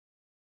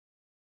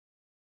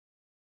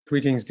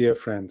Greetings, dear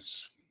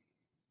friends.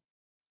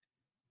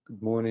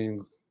 Good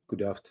morning,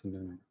 good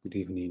afternoon, good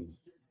evening.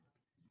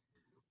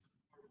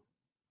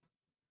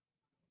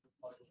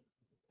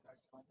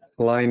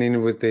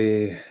 Aligning with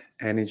the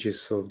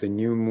energies of the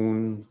new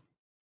moon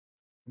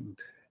and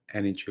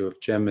energy of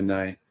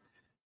Gemini,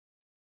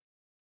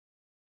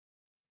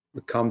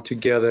 we come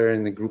together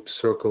in the group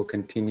circle,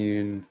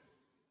 continuing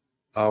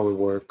our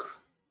work,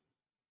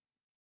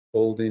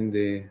 holding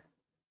the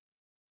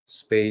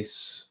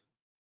space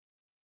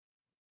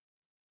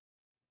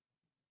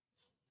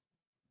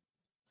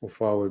of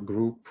our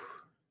group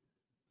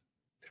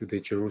through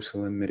the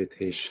Jerusalem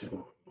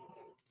meditation.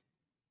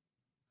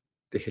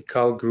 The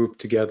Hikal group,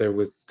 together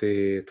with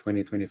the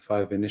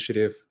 2025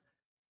 initiative,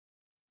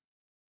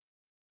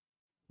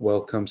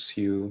 welcomes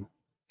you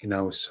in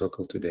our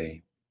circle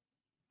today.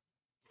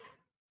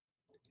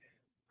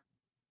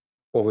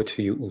 Over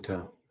to you,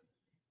 Uta.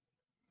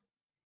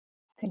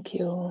 Thank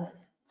you.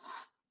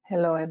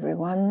 Hello,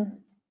 everyone.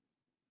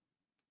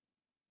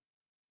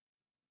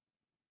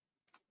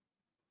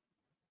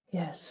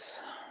 Yes.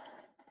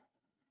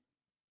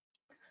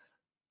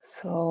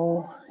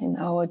 So in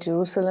our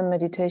Jerusalem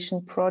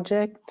meditation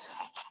project,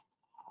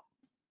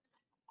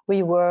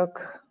 we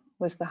work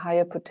with the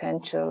higher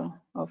potential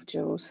of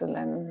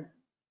Jerusalem.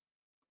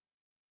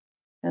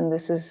 And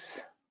this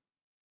is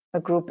a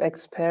group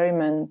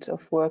experiment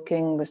of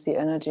working with the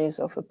energies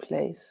of a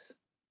place.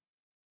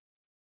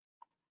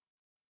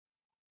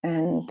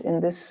 And in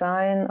this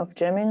sign of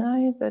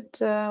Gemini that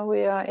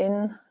we are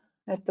in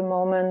at the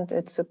moment,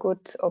 it's a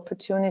good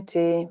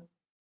opportunity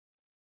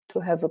to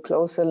have a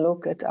closer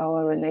look at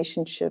our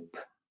relationship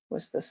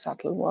with the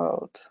subtle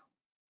world.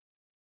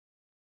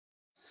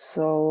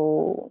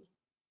 So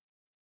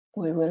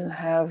we will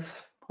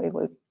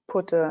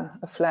put a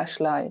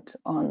flashlight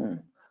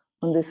on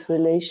this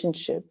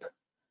relationship.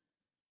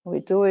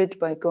 We do it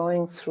by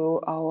going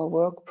through our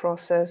work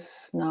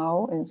process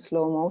now in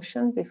slow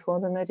motion before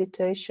the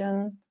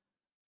meditation,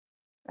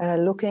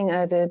 looking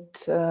at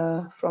it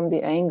from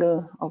the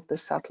angle of the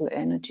subtle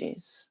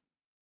energies.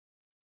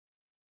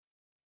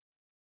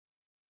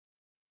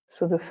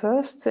 So the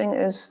first thing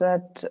is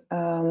that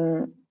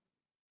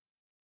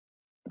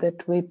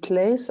that we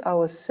place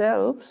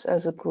ourselves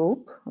as a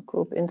group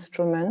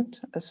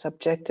instrument, a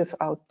subjective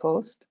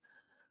outpost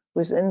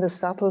within the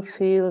subtle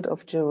field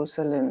of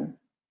Jerusalem.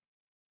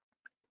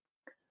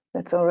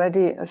 That's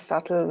already a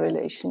subtle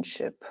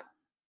relationship,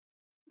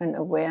 an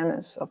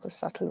awareness of a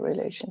subtle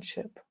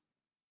relationship.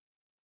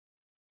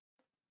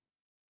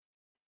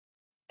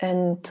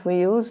 And we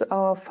use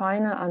our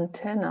finer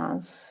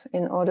antennas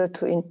in order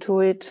to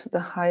intuit the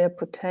higher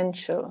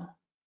potential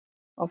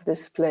of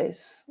this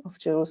place, of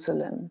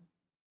Jerusalem.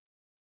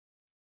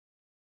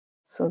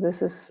 So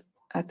this is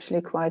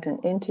actually quite an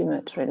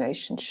intimate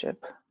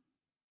relationship.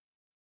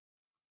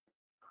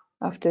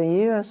 After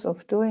years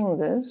of doing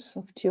this,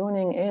 of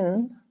tuning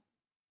in,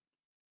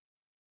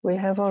 we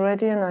have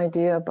already an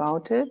idea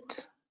about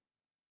it.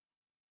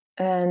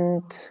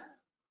 And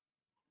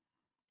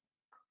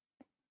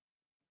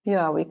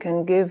yeah, we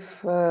can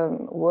give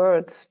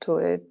words to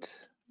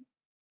it.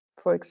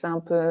 For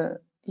example,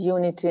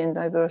 unity and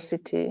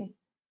diversity,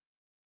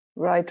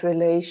 right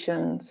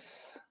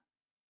relations,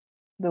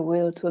 the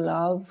will to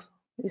love.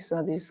 These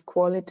are these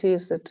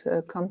qualities that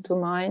come to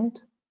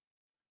mind.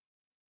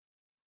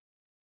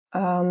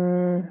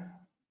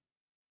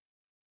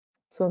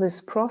 So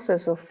this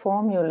process of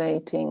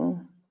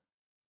formulating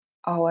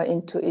our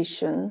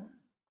intuition,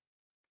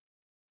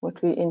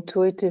 what we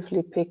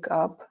intuitively pick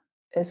up,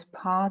 is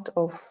part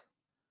of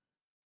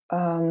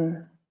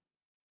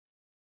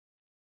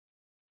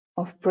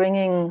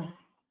bringing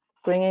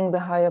the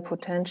higher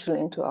potential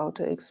into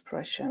outer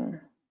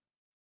expression.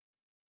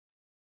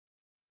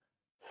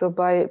 So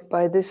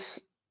by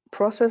this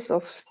process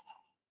of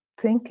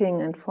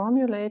thinking and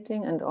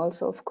formulating, and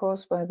also of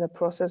course by the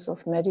process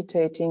of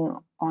meditating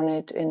on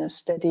it in a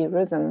steady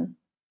rhythm,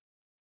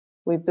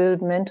 we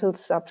build mental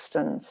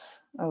substance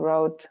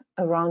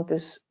around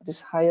this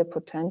higher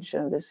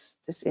potential, this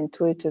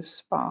intuitive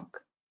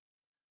spark.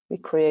 We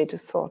create a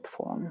thought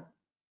form.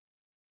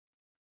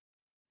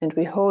 And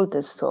we hold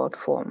this thought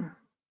form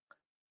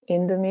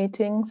in the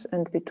meetings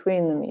and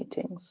between the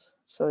meetings,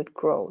 so it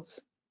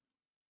grows.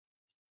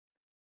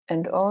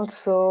 And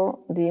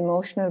also the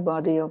emotional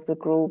body of the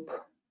group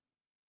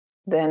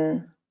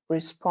then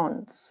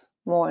responds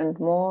more and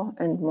more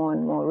and more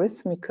and more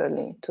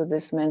rhythmically to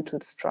this mental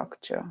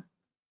structure.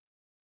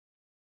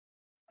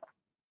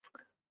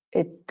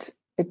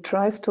 It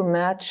tries to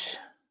match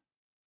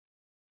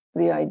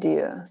the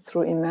idea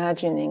through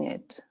imagining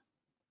it.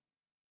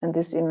 And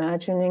this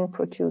imagining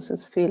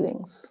produces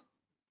feelings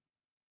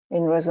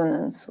in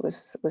resonance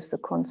with the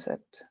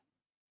concept.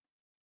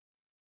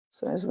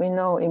 So as we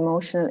know,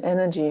 emotional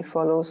energy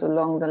follows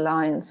along the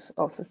lines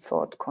of the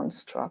thought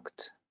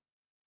construct.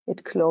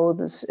 It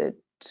clothes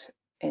it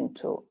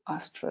into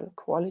astral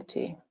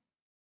quality.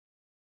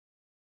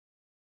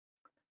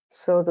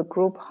 So the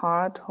group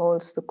heart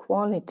holds the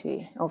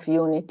quality of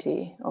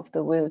unity, of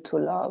the will to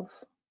love.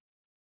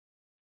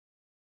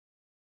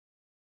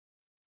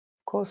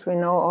 course, we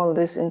know all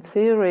this in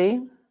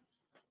theory,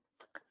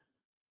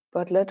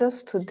 but let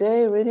us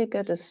today really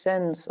get a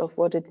sense of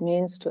what it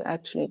means to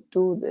actually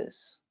do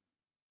this.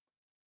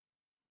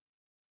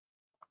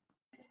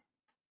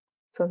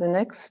 So the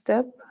next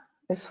step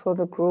is for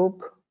the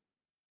group.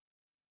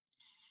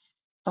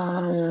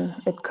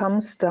 It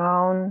comes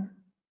down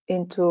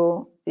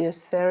into the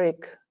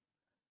etheric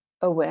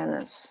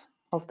awareness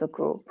of the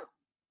group.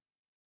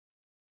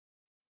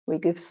 We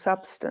give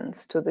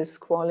substance to this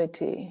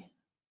quality.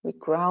 We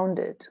ground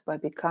it by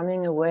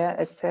becoming aware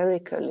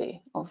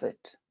etherically of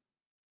it.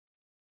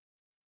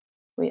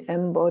 We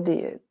embody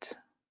it.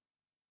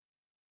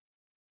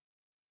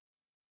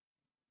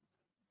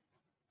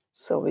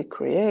 So we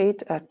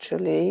create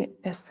actually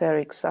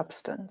etheric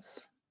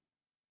substance.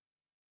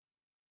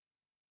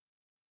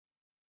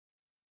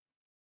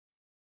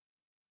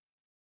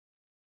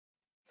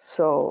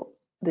 So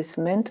this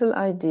mental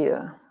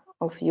idea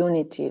of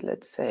unity,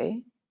 let's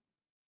say,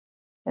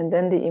 and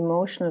then the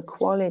emotional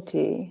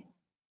quality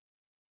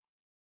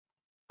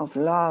of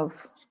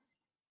love,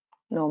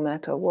 no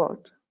matter what,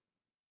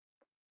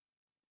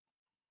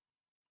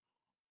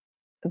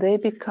 they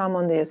become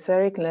on the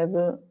etheric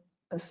level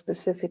a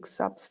specific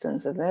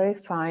substance, a very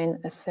fine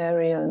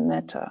ethereal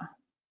matter.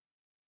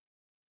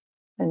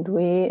 And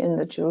we, in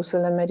the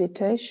Jerusalem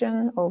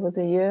meditation over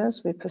the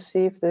years, we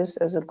perceive this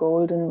as a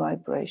golden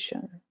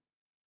vibration.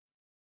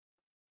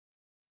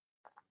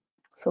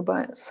 So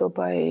by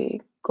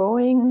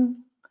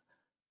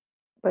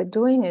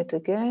doing it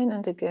again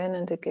and again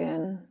and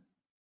again,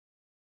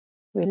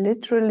 we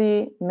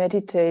literally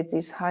meditate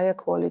these higher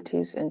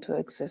qualities into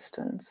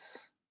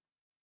existence.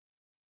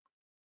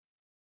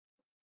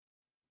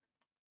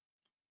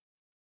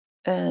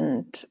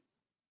 And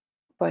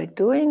by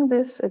doing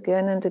this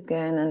again and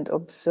again and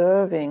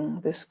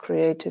observing this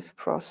creative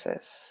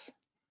process,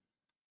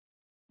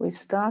 we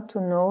start to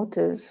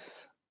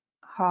notice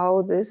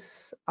how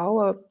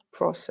our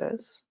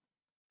process,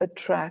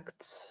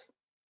 attracts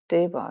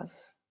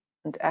devas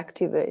and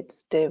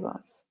activates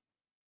devas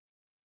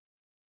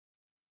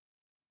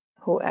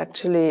who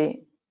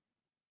actually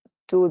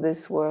do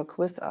this work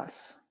with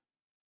us.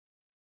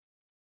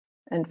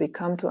 And we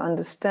come to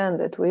understand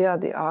that we are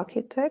the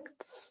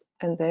architects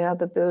and they are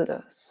the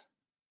builders.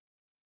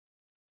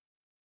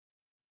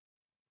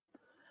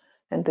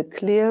 And the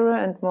clearer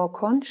and more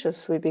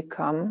conscious we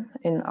become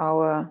in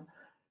our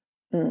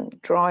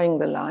drawing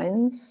the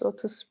lines, so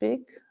to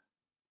speak,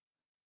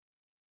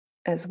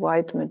 as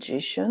white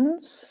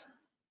magicians,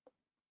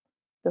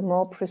 the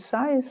more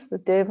precise the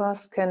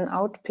devas can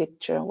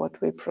outpicture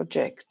what we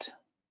project.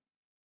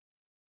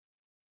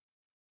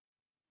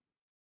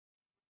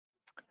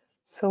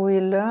 So we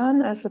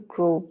learn as a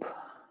group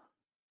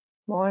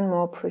more and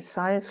more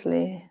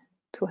precisely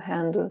to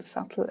handle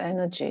subtle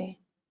energy,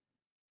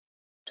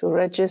 to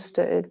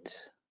register it,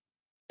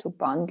 to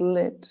bundle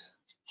it,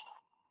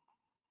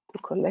 to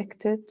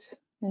collect it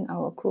in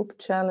our group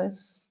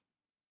chalice,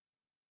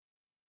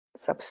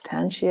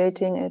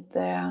 substantiating it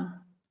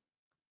there,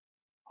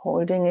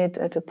 holding it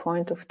at a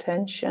point of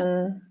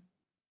tension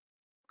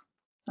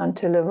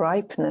until a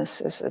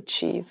ripeness is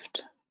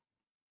achieved.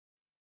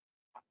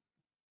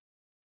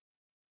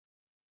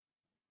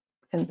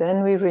 And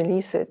then we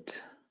release it,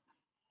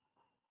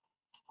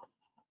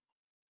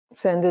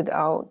 send it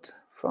out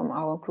from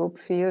our group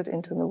field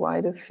into the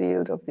wider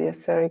field of the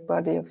etheric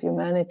body of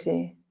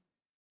humanity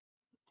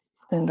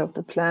and of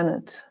the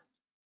planet.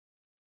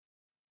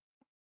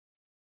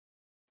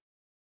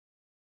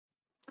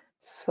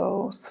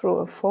 So through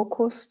a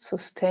focused,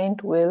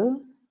 sustained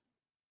will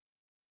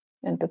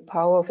and the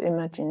power of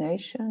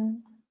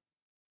imagination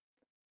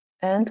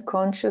and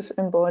conscious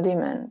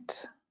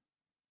embodiment,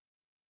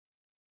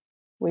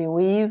 we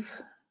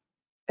weave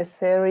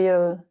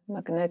ethereal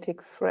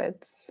magnetic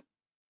threads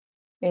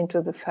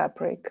into the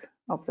fabric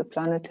of the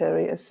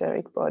planetary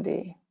etheric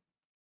body.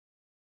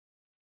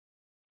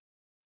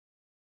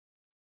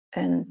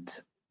 And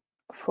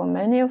for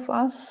many of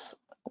us,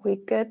 we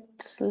get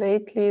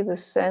lately the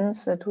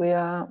sense that we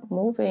are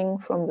moving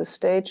from the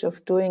stage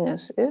of doing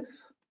as if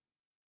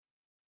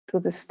to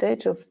the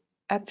stage of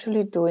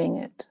actually doing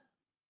it.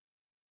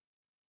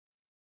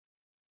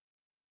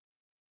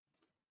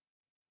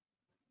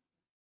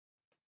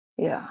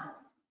 Yeah.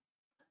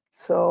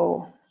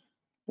 So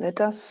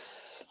let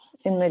us,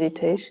 in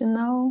meditation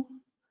now,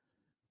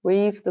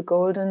 weave the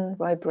golden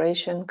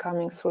vibration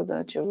coming through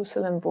the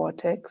Jerusalem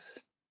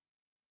vortex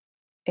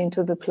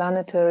into the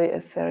planetary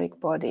etheric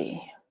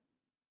body.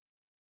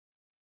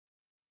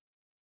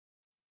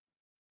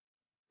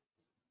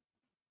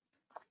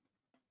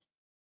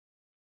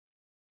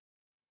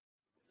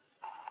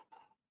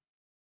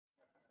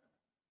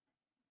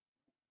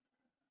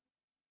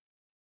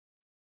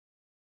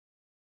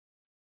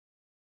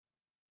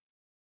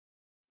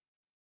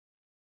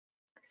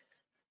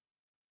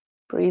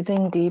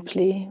 Breathing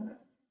deeply.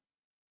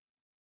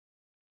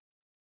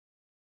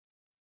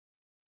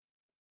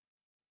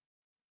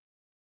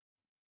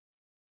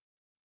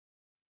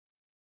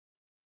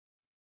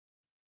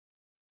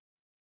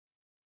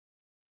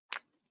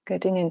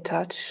 Getting in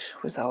touch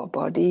with our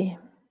body.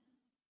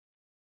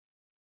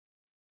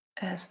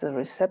 as the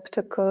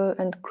receptacle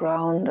and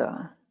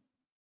grounder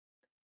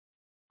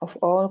of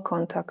all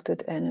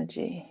contacted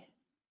energy.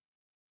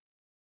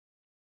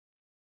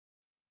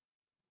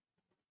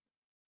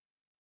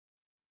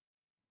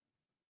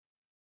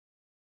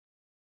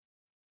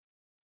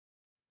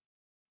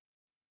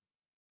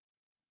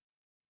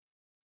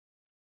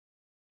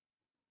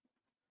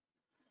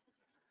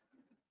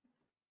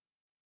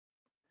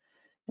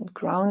 And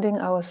grounding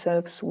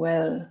ourselves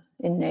well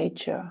in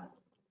nature,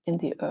 in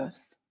the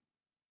earth.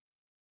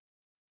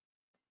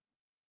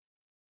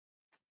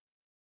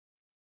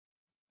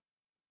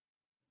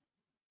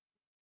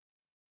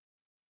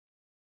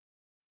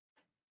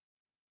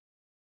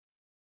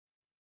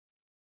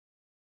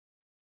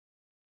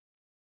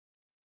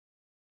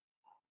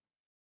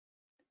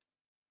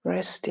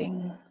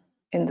 Resting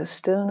in the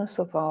stillness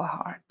of our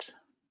heart.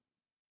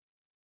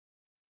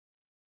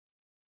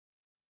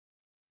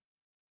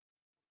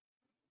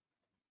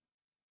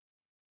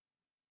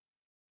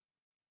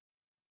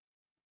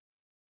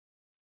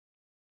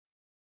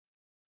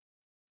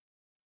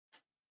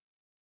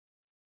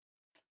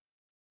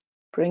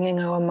 Bringing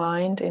our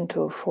mind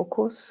into a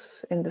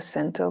focus in the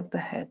center of the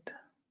head.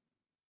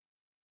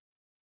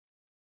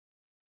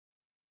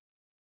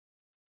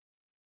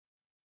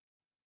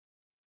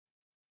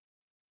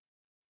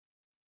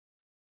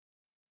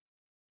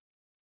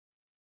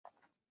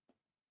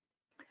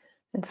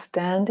 And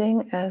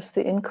standing as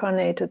the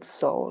incarnated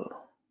soul,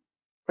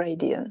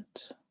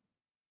 radiant.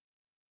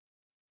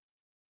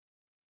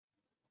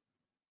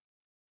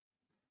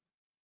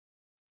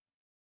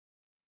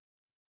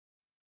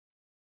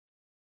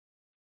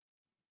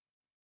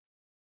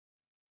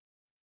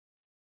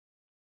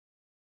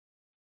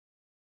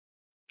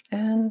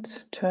 And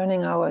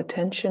turning our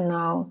attention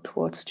now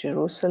towards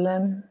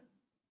Jerusalem.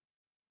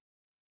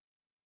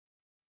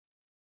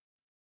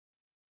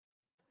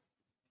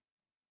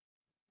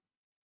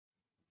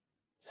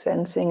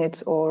 Sensing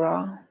its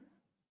aura.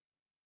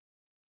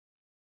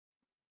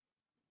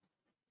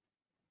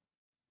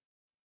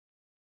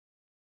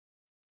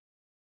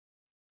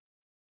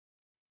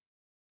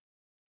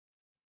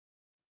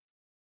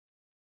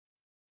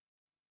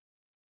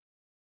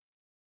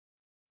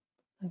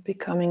 And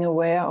becoming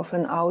aware of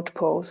an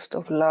outpost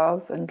of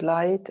love and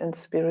light and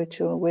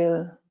spiritual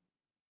will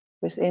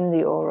within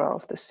the aura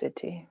of the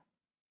city.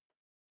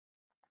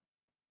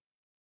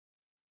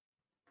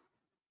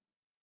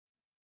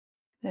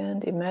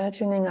 And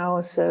imagining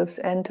ourselves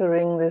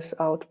entering this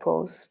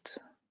outpost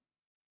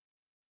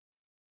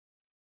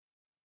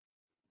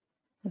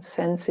and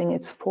sensing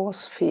its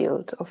force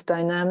field of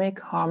dynamic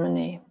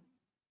harmony.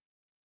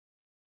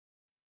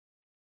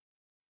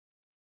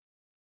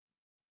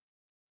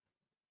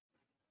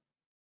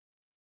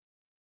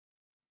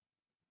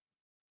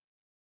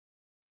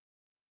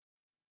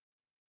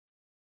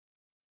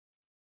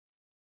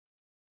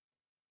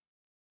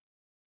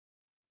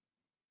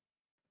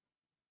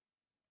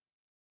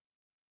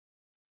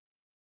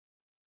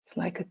 It's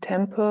like a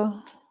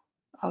temple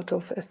out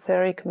of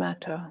etheric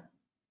matter.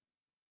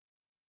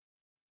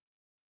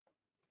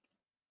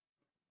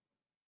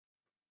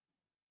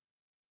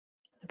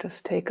 Let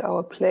us take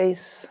our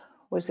place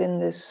within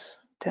this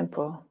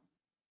temple.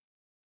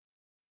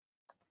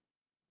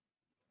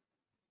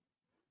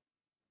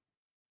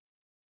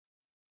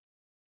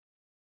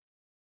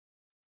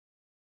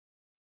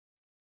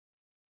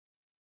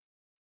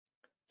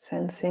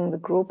 Sensing the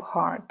group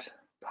heart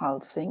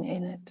pulsing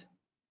in it.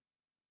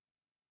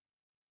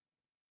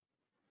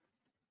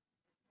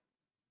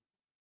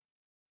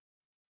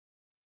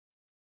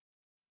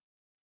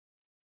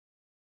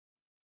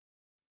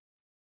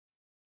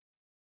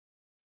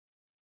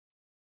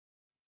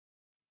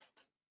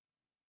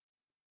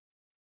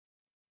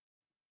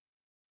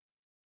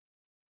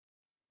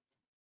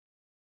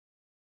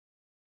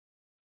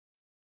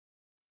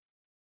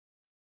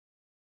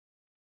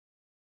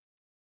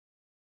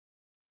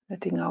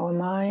 Letting our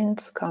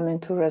minds come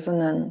into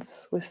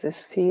resonance with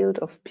this field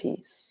of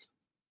peace.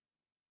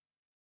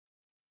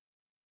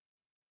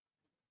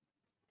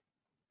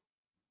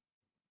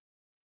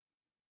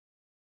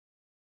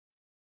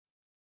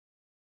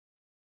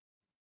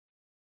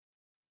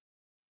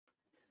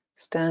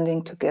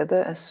 Standing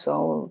together as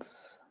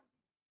souls,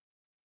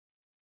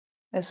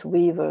 as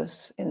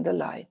weavers in the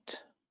light.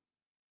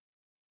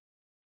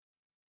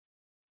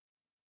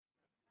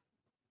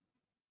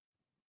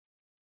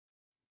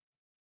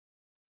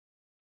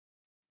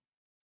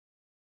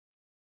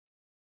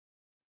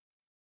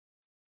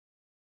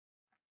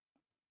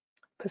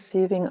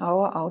 Perceiving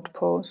our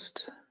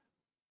outpost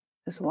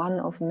as one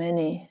of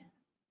many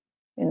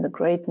in the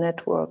great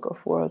network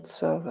of world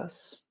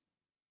servers.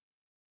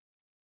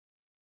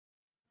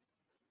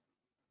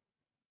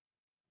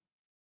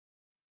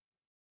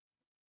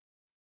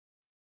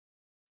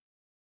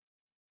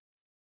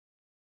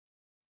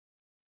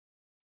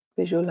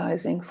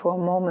 Visualizing for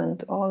a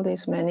moment all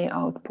these many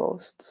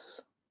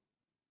outposts,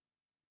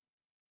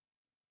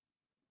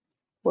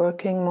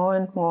 working more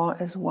and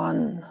more as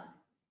one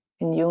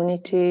in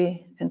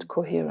unity and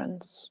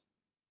coherence.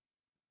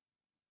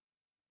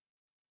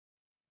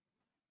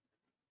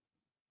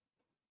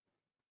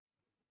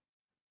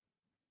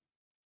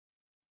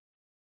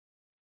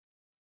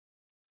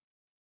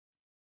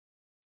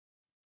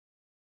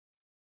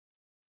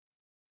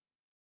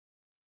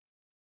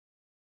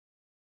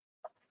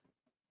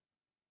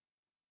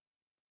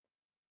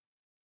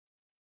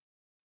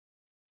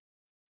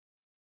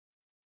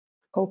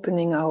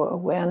 opening our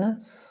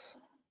awareness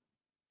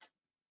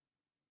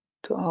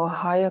to our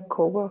higher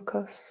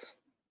co-workers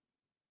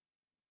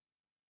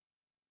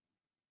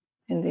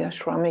in the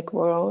ashramic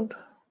world,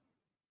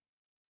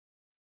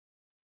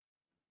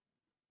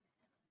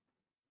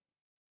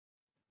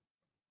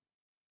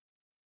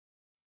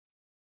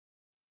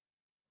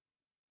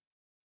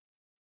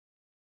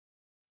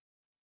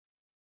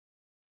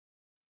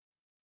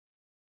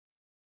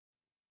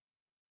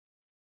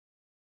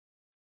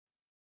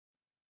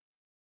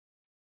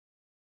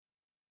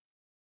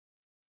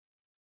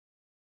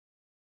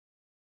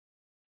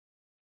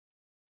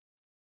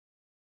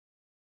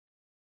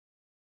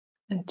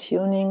 and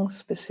tuning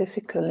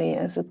specifically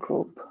as a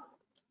group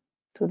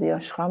to the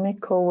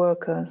ashramic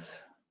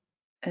co-workers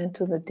and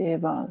to the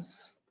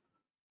devas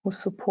who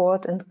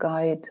support and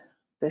guide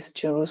this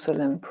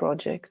Jerusalem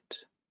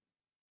project.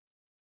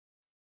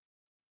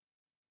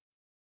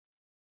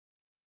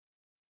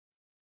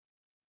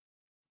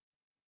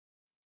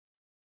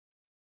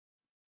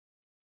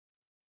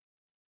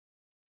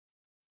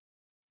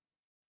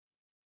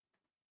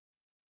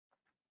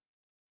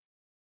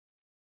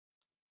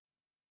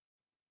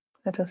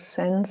 Let us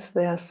sense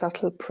their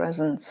subtle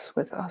presence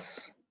with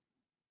us.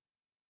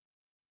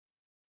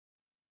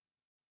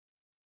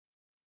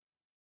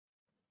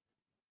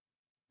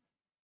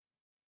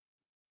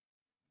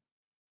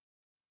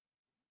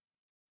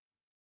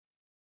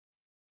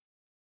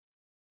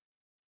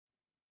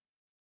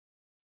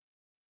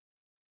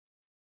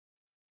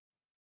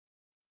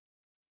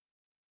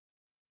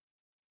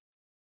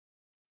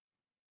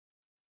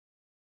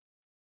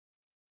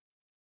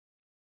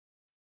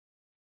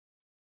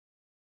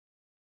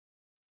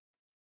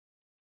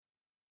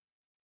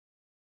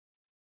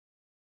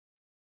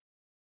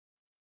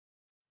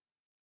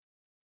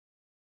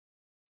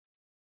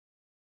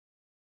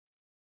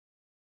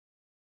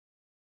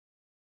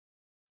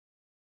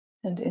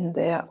 And in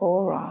their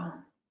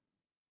aura,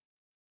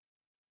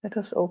 let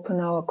us open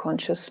our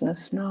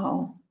consciousness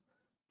now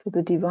to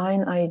the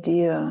divine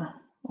idea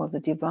or the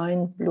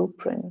divine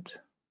blueprint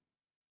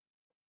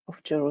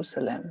of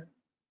Jerusalem.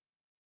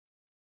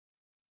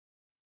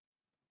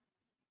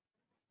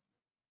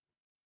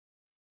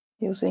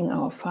 Using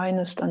our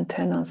finest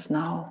antennas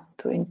now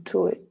to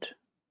intuit,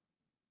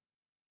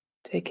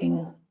 taking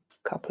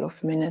a couple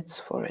of minutes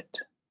for it.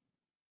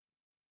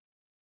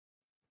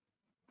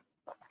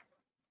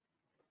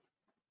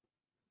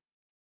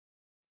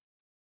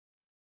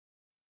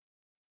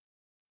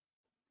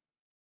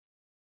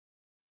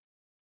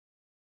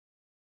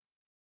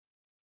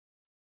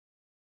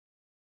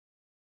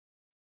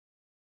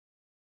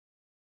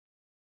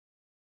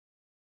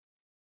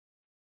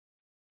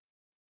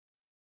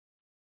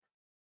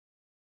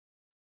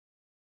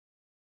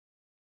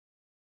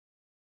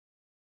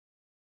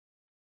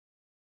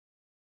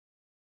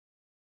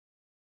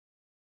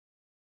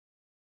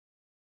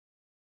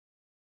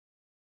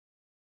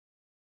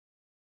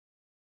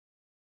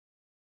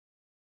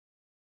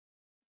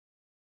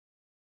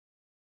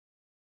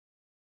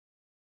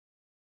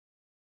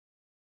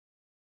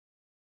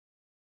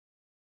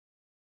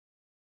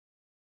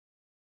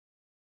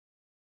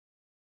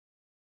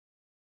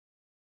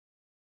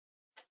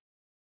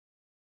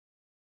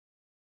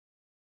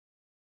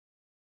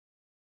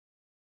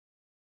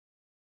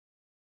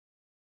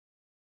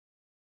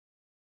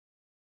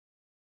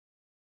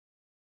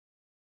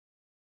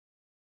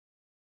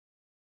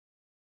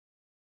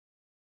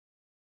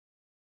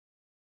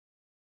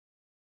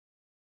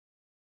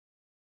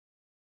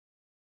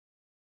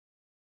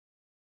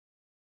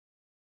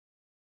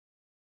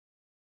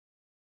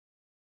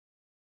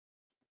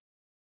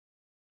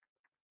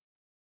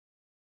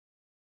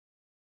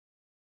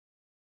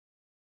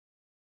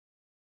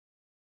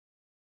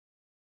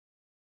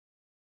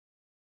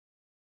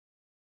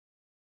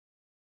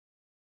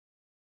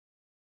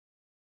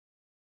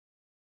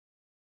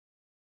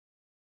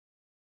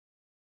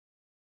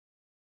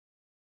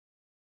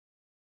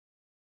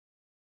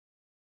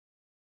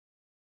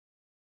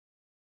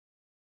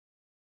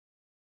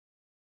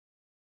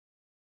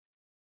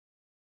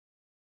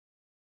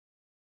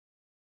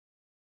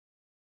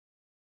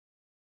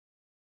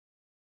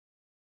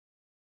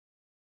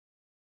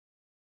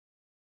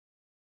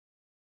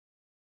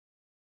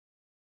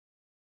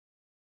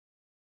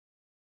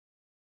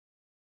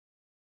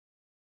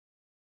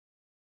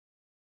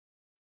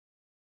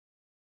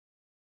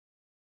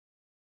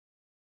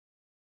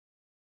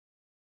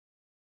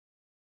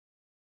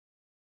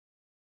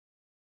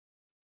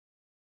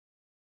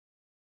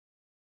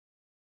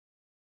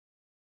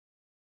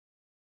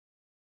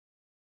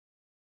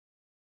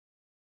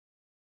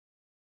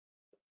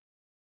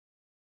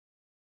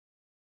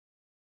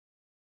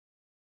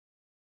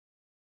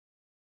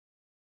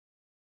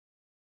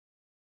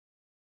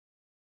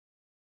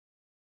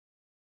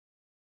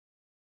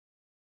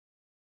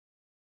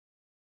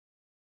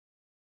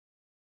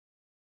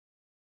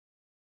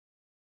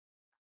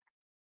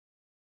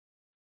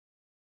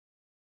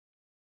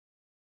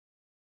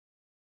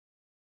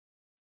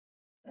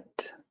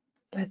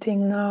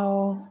 Letting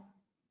now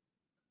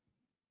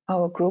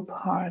our group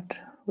heart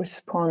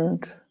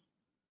respond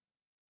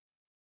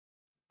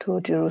to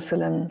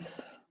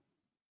Jerusalem's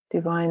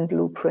divine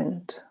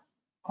blueprint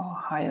or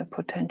higher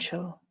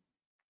potential.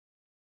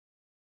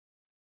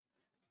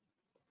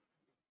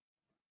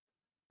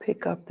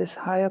 Pick up this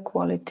higher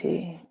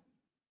quality,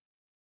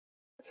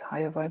 this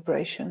higher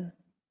vibration.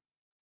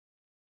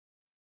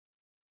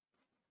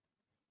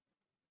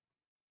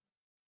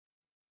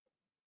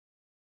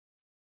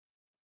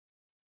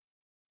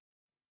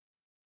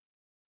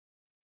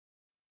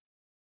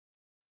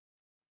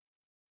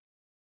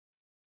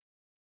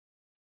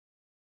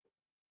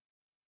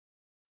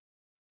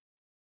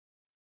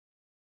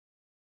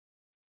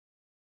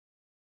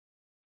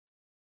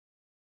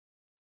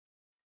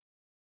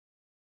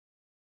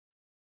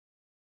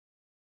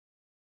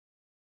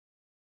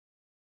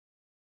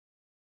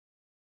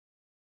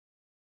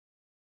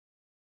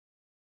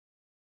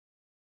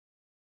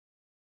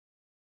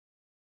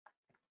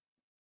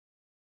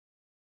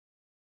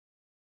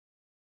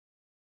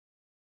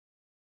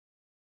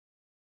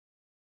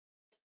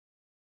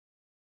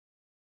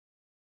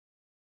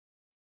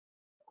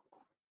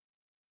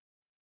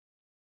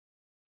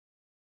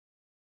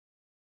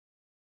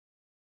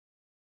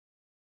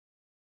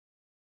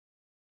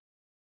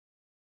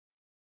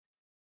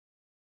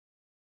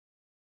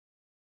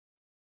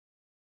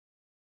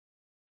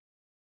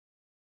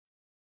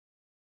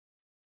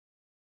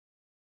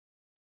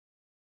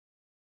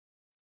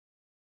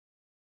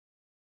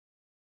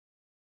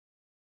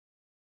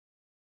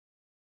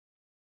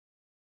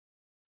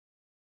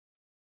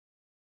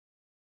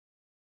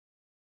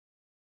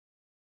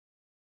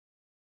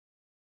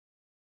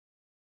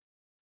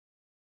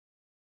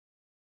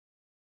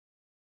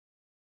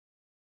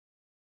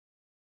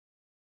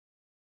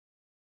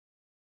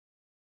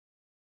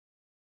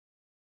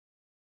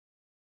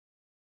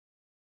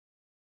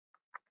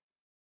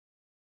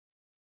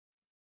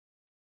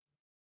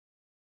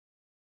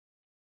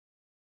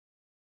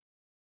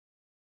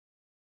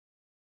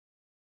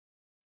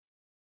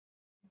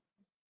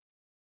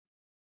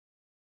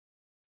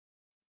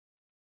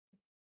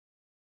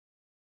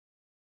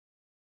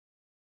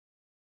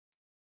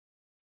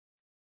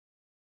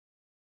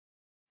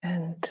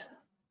 And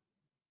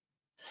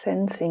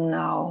sensing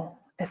now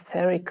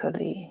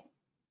etherically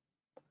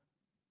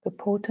the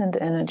potent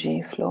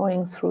energy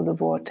flowing through the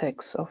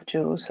vortex of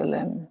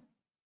Jerusalem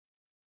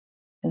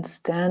and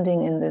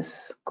standing in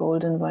this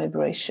golden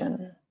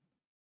vibration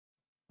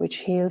which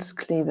heals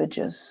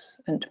cleavages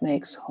and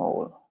makes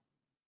whole.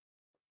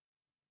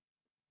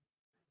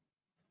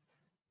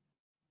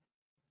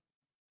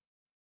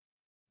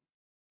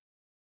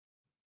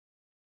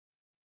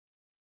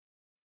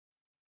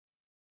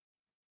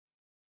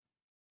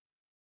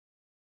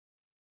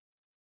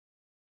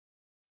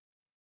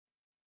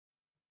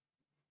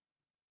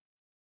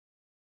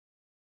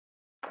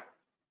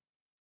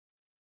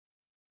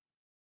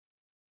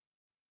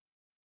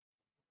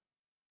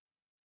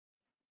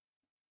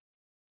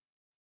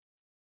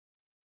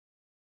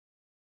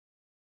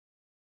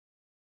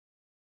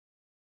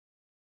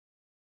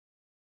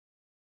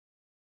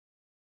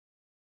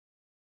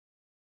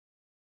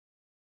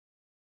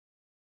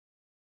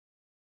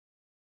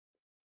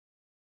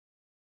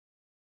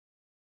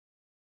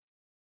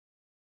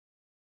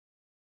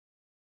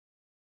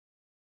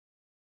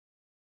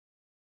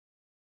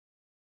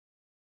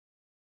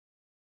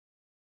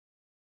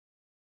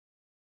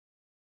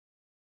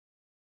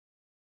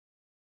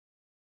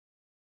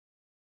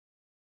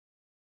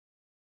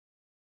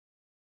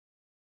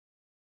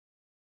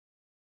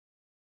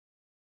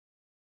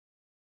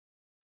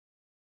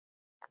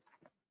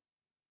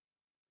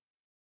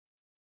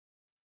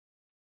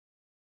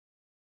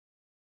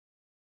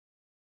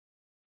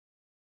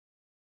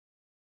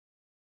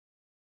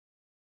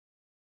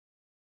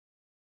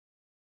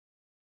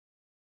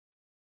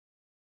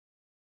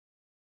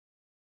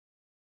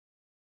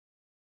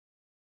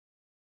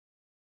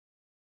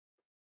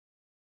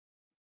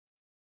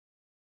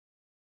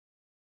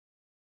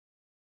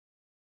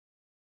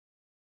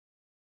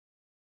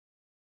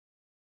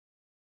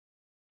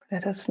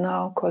 Let us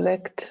now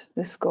collect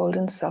this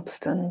golden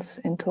substance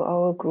into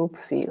our group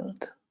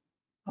field,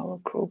 our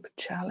group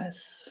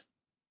chalice.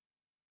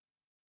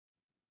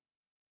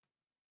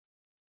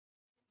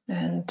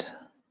 And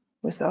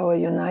with our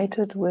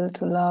united will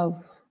to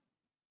love,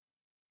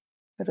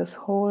 let us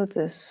hold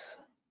this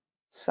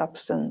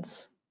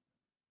substance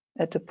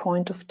at the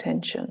point of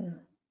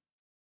tension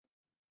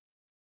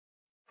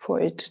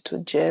for it to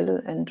gel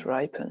and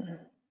ripen.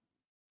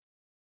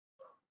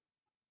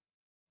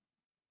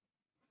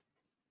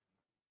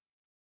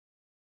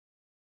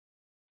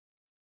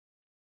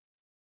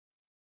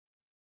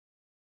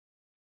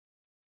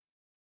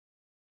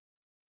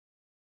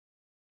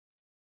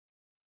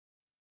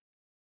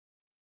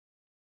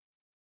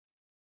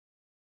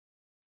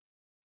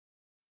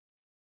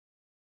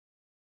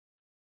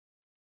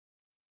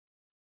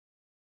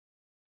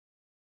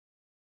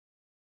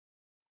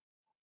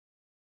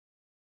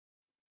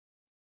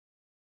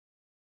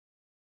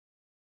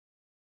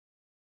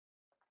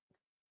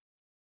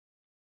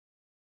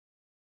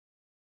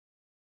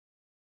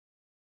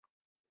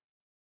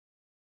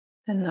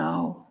 And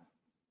now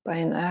By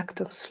an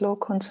act of slow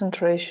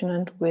concentration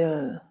and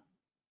will,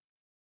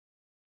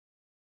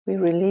 we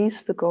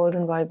release the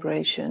golden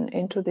vibration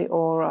into the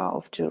aura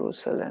of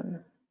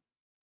Jerusalem.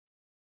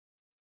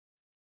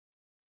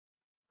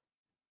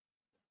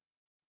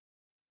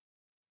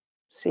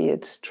 See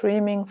it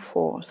streaming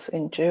forth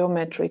in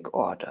geometric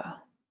order.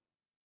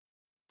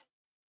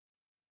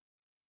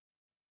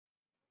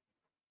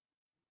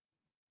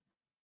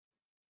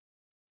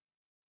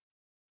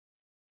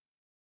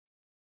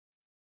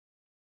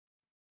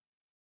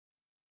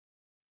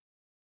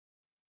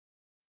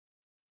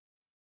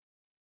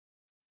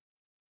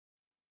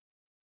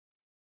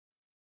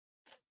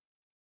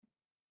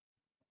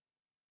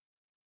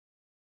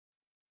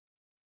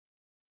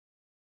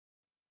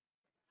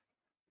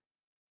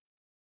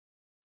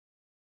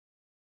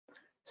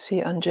 See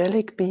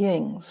angelic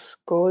beings,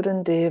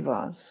 golden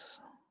devas,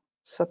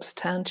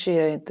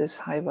 substantiate this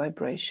high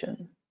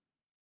vibration,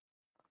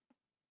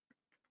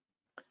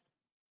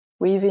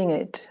 weaving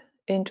it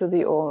into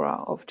the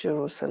aura of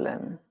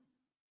Jerusalem.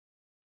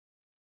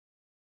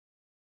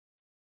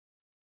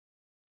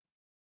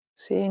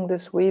 Seeing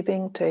this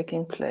weaving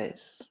taking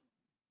place.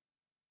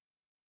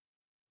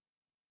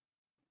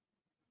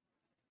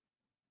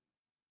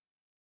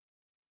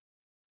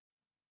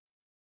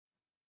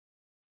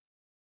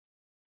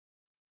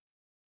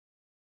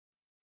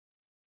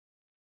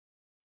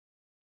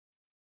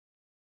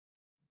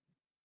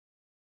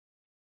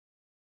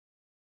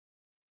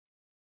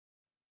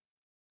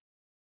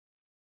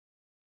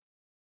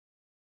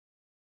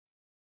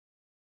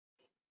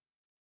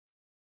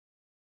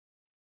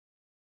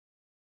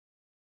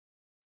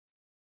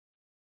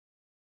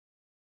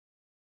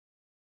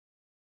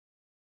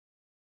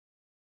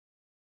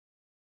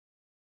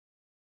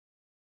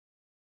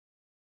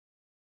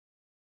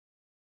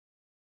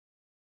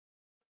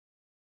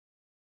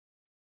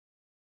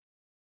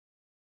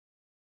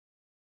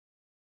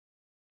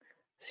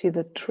 See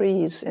the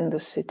trees in the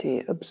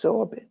city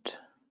absorb it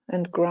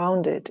and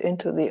ground it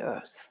into the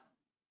earth.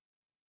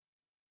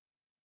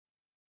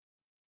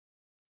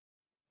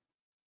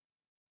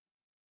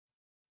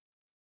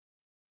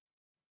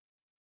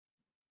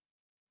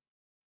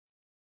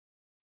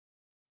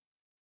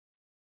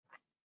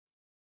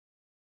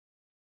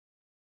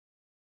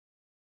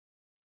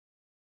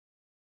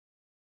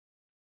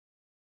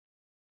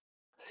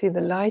 See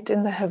the light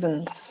in the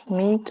heavens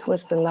meet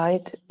with the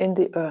light in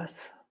the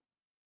earth.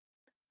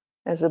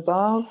 As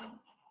above,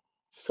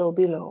 so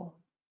below.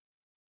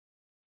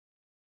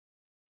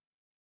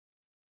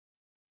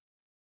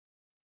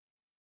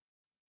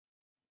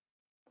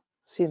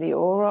 See the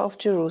aura of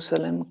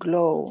Jerusalem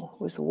glow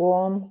with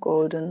warm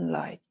golden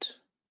light.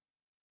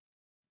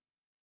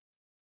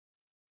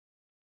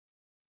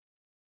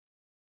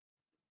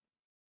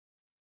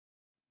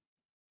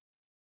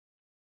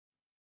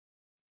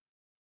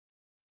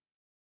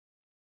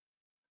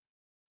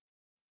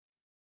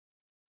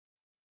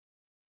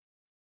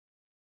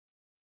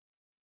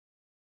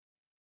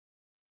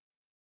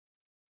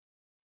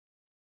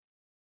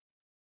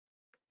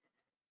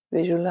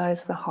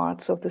 Visualize the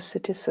hearts of the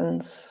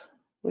citizens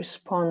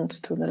respond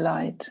to the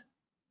light,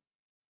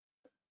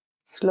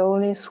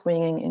 slowly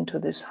swinging into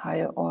this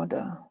higher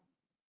order,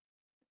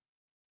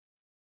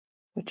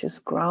 which is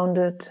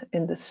grounded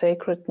in the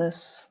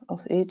sacredness of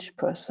each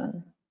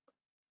person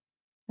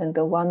and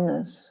the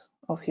oneness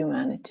of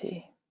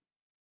humanity.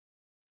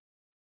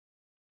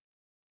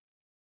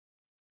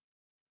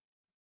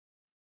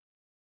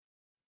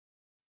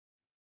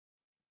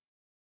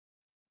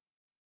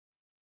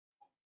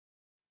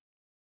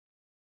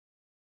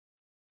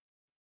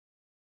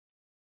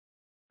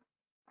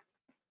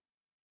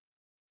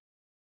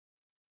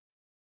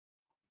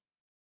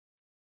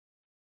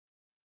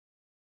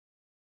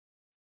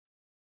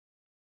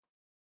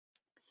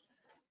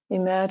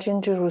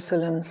 Imagine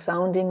Jerusalem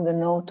sounding the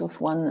note of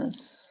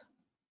oneness.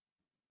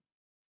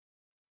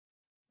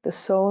 The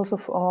souls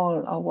of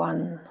all are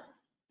one,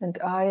 and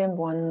I am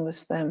one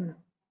with them.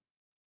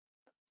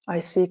 I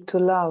seek to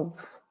love,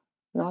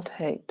 not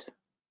hate.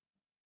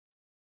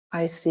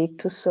 I seek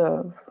to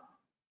serve,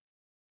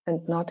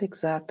 and not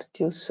exact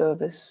due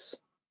service.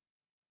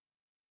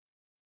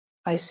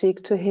 I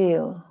seek to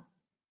heal,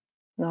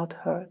 not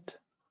hurt.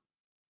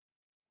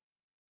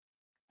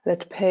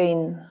 Let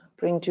pain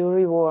bring due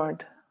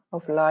reward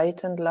of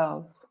light and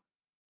love.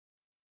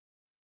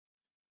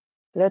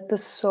 Let the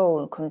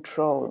soul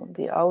control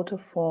the outer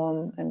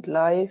form and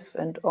life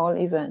and all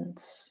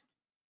events,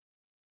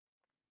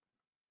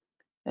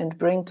 and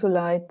bring to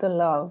light the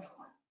love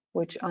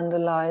which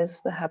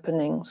underlies the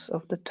happenings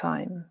of the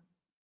time.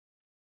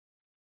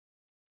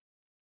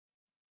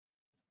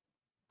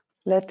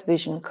 Let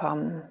vision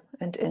come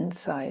and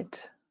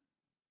insight.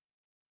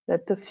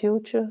 Let the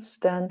future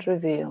stand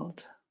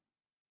revealed.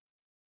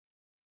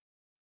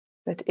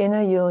 Let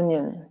inner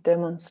union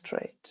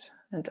demonstrate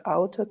and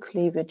outer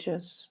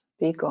cleavages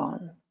be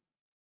gone.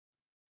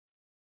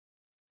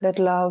 Let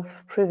love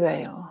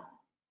prevail.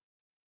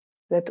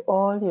 Let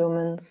all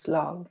humans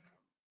love.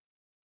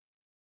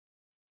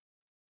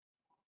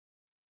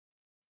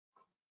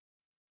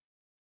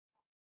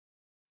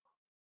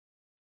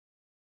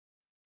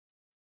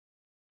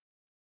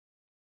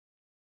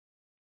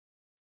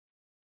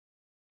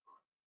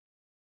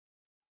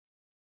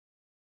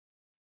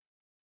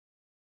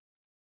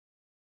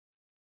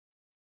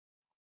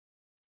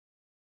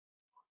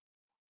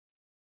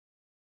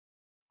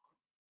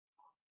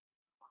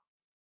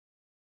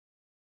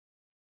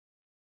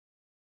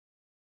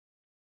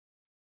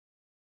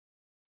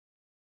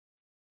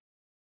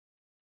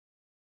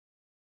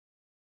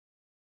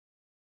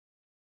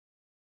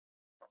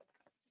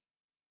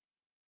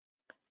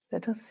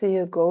 Let us see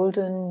a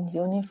golden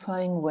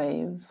unifying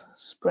wave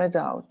spread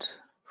out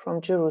from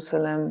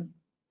Jerusalem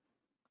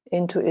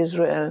into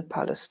Israel,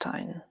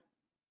 Palestine.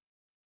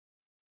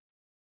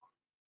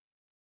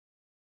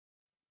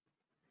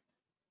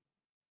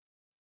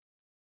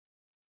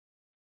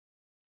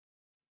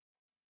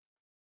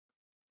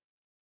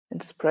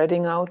 And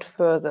spreading out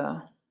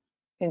further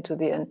into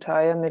the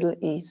entire Middle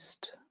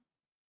East,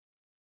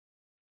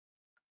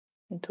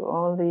 into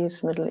all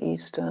these Middle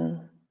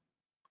Eastern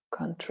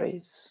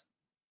countries,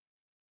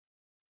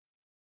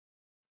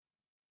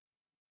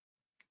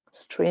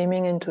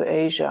 streaming into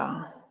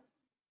Asia.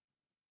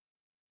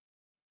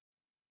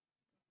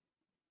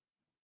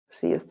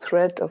 See a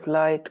thread of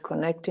light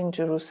connecting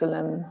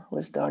Jerusalem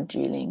with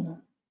Darjeeling.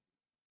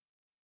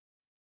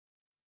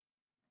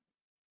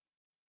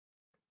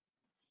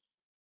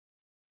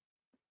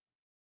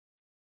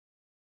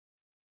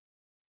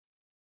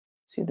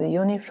 See the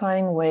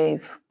unifying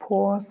wave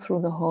pour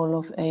through the whole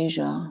of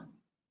Asia,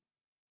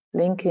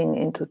 linking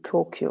into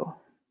Tokyo.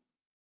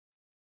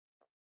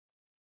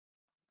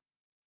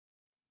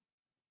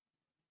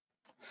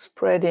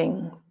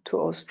 Spreading to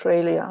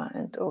Australia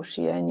and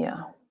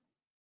Oceania.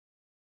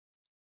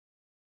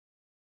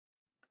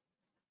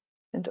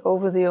 And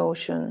over the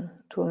ocean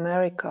to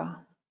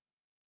America.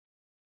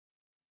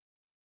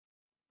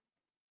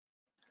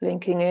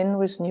 Linking in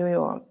with New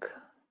York.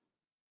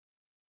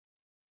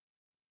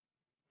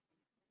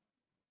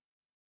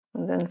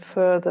 And then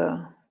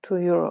further to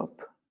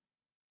Europe.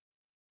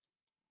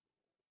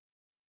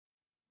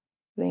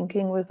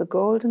 Linking with the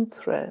golden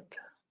thread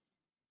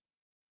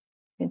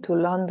into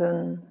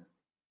London,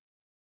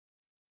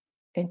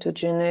 into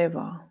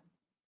Geneva.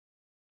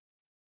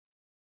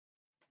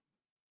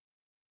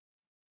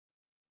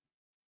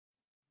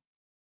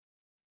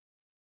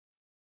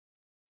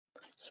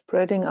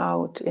 Spreading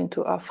out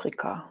into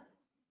Africa.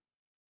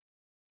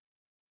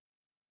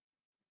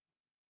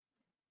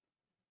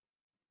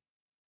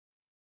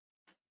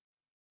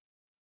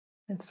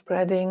 And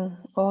spreading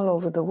all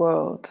over the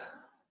world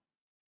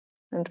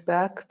and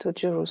back to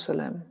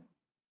Jerusalem.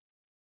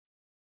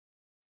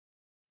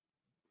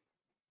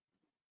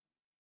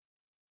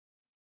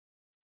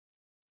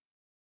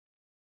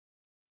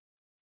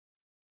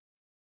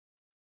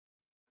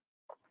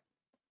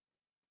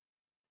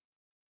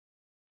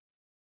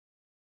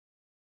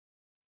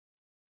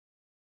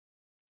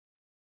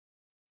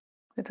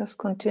 Let us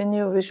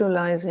continue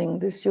visualizing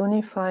this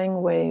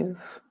unifying wave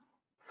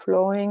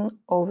flowing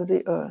over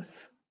the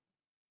earth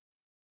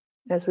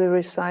as we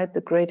recite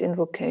the great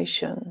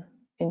invocation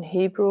in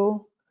Hebrew,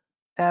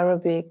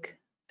 Arabic,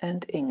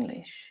 and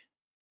English.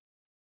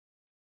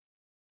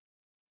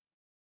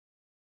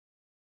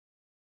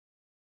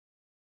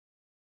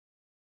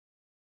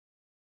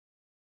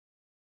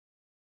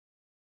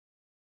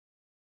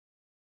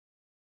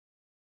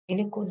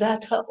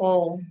 מנקודת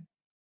האור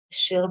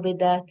אשר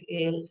בדעת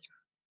אל,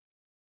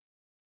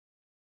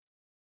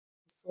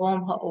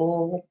 זרום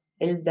האור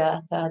אל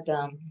דעת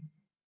האדם.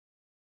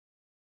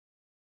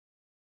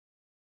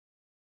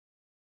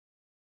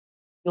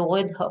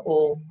 יורד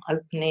האור על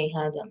פני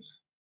האדמה.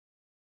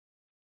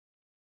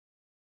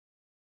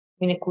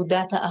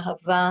 מנקודת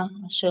האהבה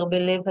אשר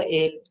בלב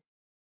האל,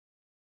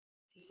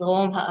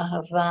 תזרום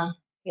האהבה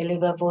אל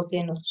לבבות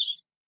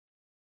אנוש.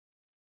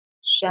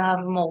 שב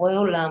מורה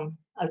עולם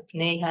על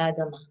פני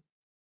האדמה.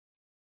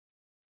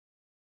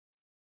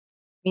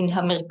 מן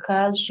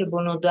המרכז שבו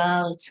נודע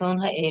רצון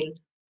האל,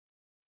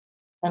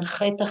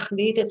 תנחה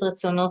תכלית את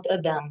רצונות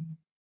אדם.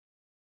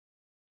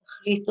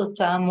 תכלית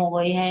אותה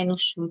מורי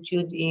האנושות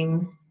יודעים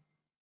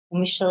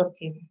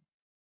ומשרתים.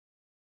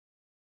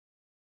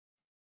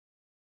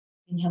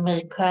 מן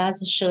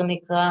המרכז אשר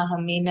נקרא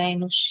המין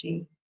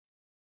האנושי,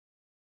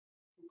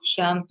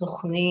 שם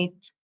תוכנית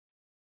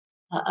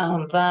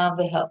האהבה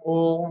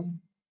והאור,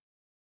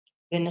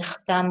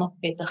 ונחתם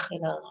הפתח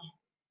אל הרע.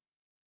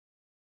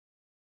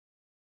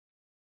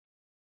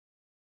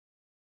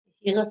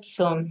 יהי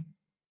רצון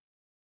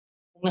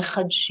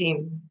ומחדשים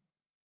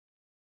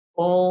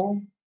אור,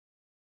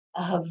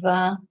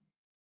 אהבה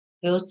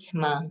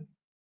ועוצמה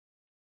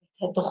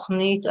את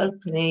התוכנית על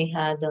פני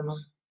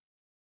האדמה.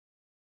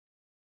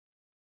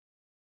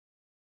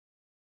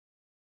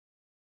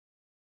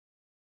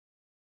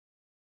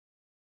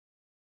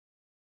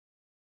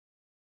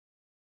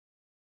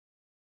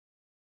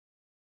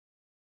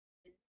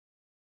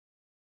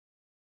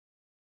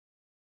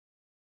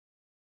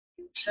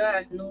 يشاع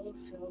النور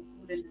في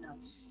عقول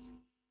الناس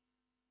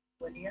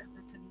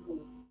وليهبط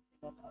النور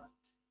إلى الأرض.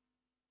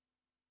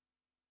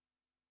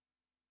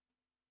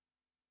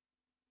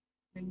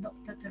 من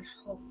نقطة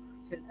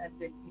الحب في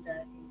القلب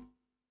الإلهي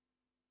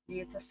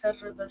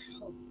ليتسرب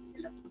الحب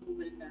إلى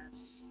قلوب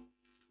الناس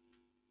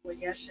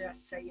وليرجع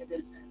السيد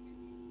الآتي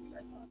إلى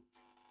الأرض.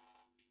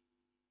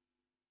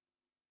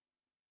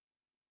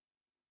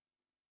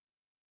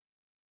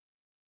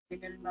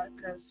 من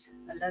المركز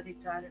الذي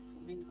تعرف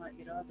منها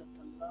إرادة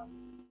الله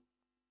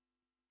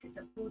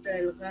لتقود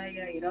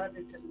الغاية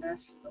إرادة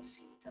الناس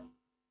البسيطة،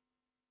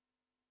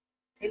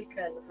 تلك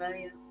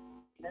الغاية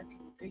التي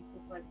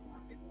يدركها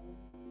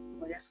المعلمون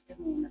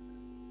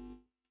ويختمونها.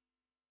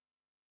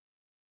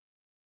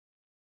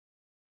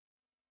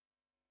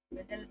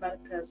 من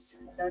المركز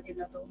الذي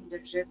نضم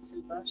للجنس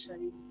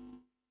البشري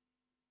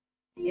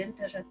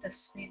ينتج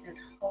تسميد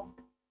الحب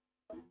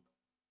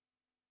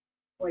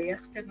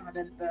ويختم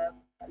على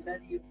الباب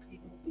الذي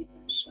يقيم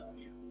به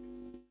الشارع.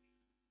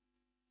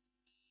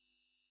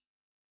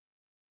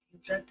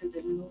 يجدد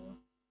النور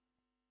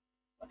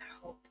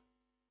والحب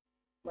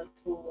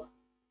والقوة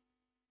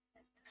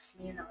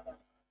التسمين على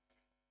الأرض.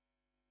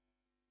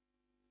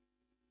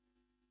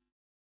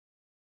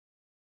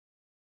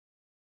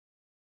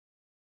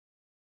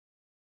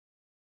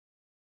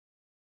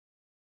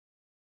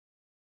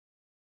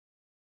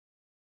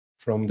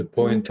 From the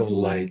point of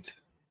light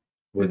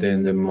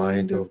within the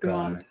mind of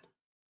God,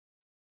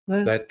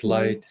 let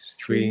light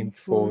stream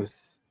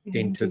forth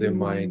into the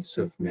minds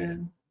of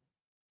men.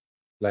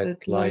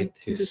 Let light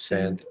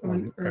descend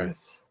on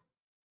earth.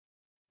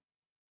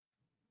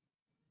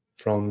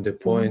 From the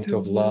point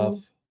of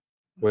love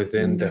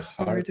within the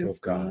heart of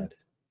God,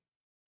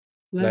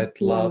 let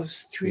love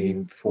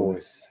stream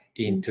forth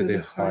into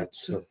the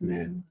hearts of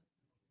men.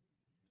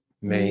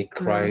 May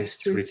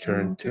Christ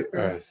return to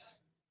earth.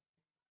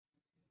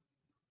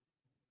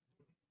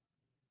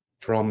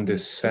 From the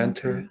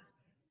center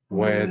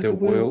where the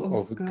will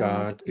of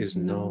God is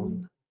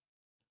known,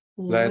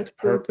 let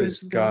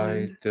purpose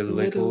guide the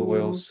little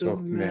wills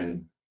of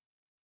men,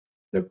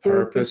 the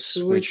purpose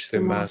which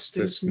the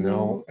masters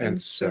know and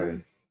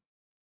serve.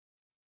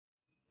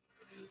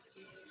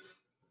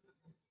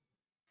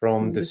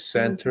 From the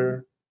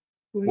center,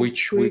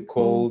 which we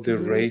call the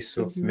race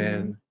of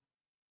men,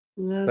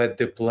 let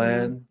the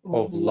plan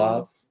of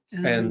love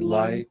and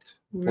light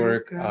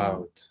work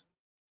out,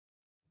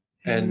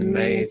 and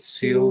may it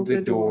seal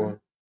the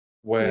door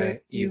where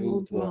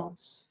evil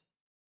dwells.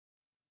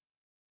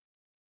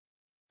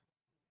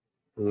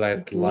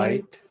 Let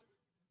light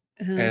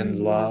and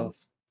love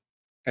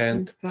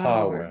and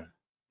power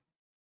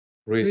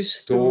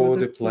restore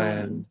the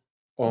plan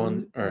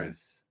on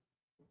earth.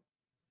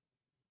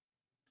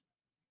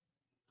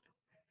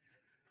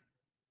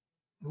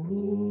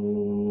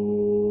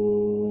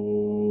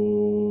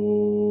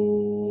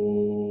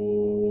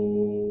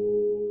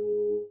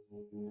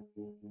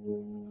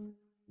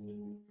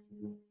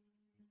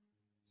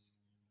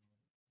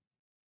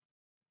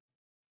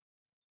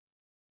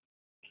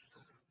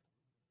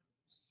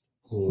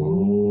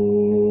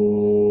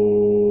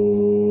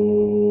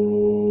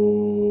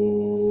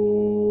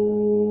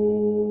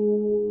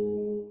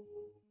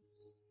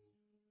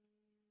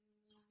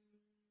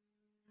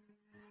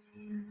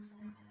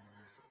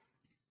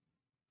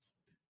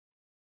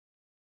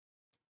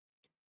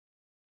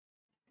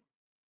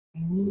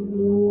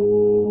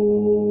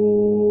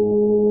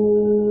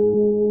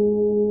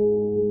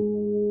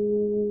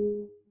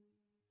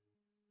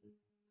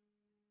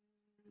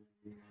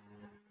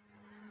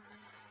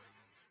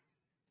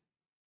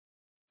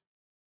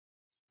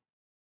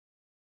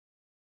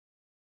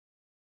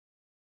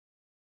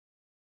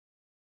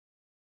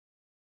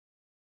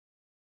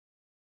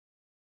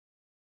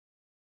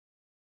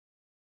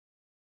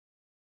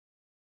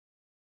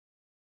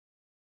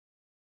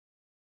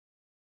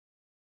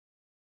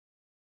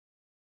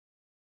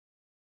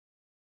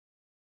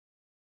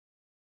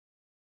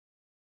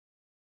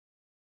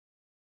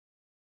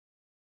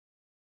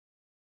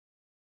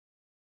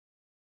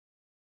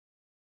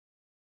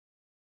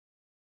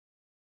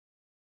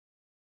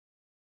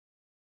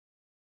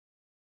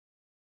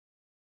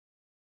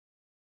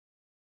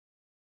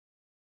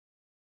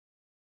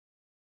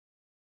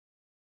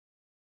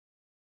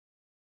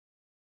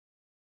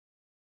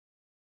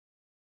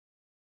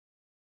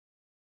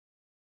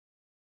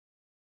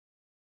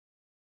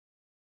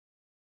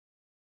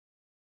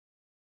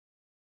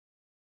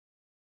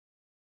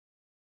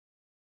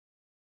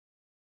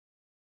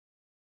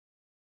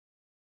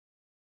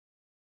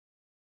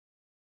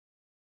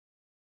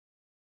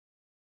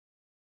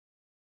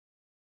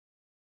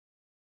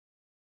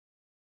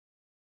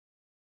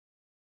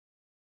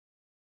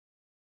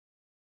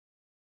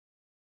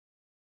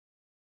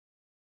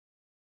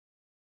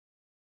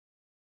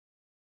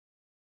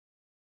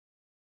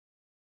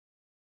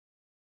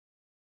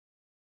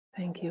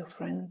 Thank you,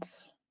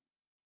 friends.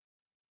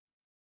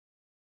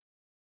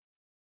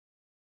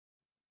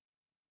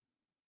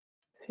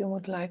 If you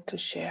would like to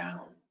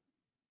share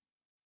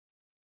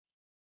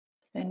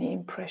any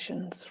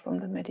impressions from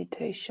the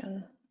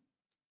meditation,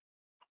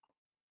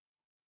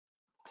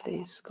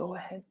 please go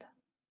ahead.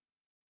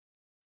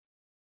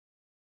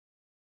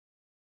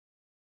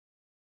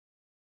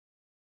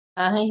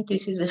 Hi,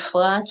 this is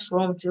Efrat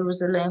from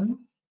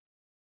Jerusalem.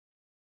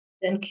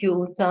 Thank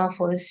you, Uta,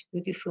 for this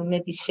beautiful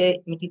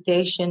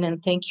meditation,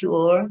 and thank you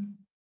all.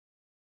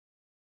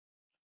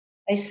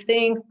 I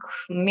think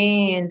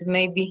me and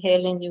maybe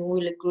Helen, you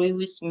will agree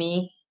with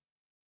me.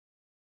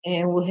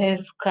 We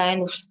have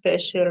kind of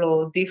special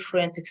or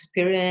different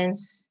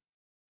experience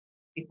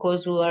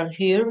because we are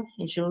here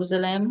in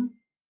Jerusalem.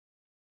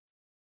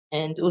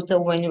 And Uta,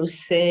 when you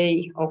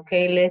say,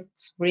 okay,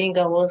 let's bring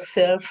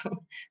ourselves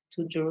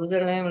to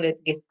Jerusalem,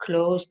 let's get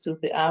close to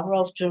the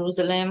aura of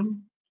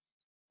Jerusalem,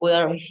 we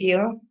are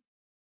here.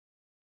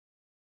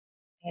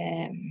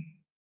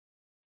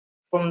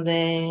 from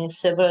the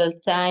several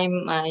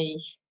time I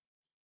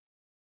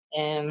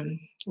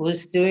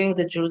was doing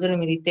the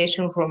Jerusalem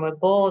meditation from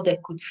abroad, I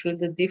could feel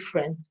the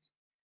difference.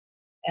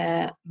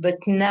 But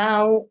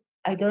now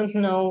I don't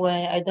know.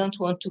 I don't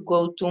want to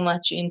go too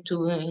much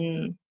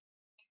into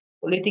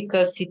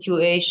political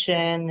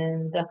situation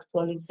and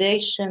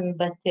actualization.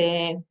 But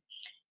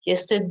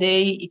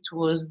yesterday it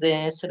was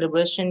the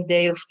celebration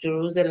day of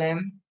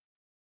Jerusalem,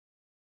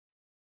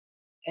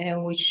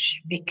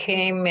 which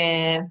became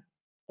a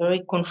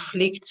very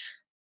conflict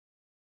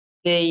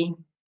day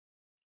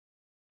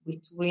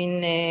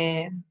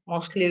between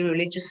mostly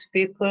religious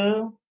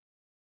people,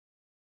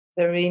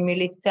 very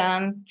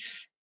militant,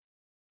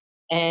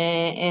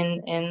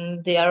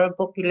 and the Arab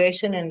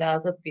population and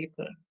other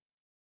people.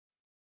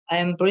 I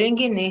am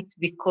bringing it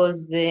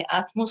because the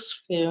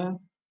atmosphere,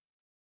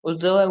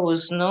 although I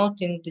was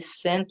not in the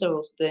center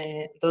of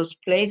those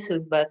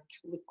places, but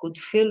we could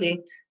feel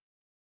it,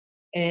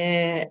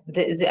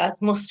 the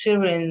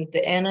atmosphere and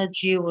the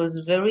energy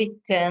was very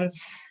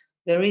tense,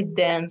 very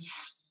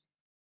dense,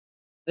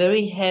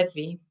 very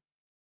heavy.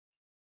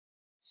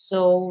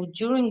 So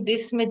during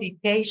this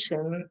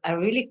meditation, I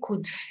really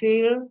could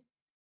feel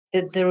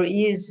that there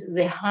is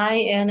the high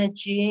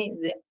energy,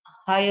 the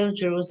higher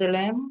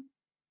Jerusalem,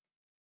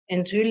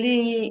 and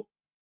really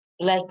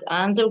like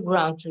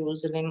underground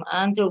Jerusalem,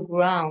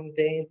 underground,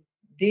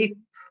 deep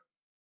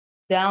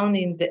down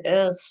in the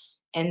earth,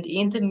 and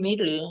in the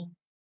middle,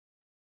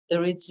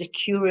 there is the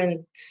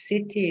current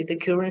city, the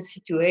current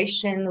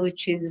situation,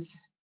 which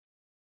is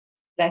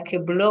like a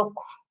block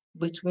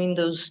between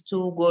those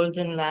two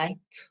golden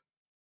lights.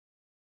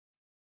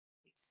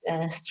 It's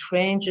a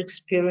strange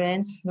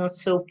experience, not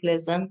so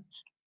pleasant.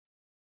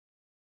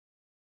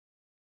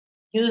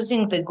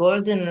 Using the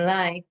golden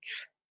light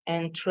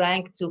and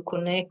trying to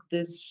connect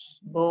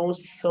these both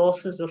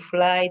sources of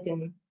light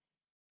and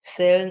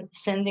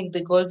sending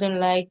the golden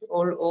light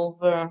all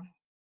over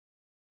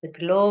the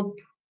globe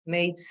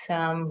made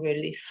some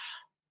relief.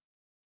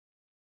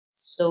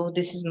 So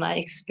this is my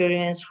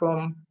experience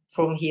from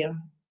here.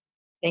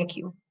 Thank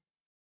you.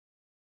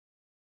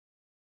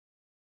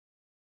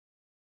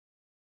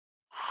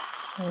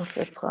 Thanks,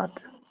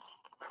 Efrat,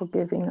 for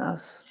giving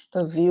us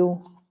a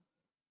view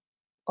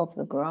of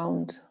the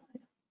ground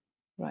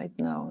right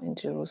now in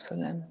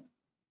Jerusalem.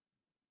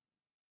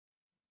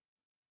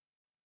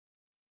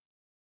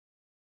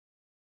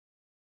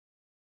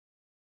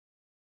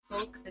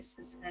 Folk, this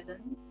is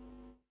Helen,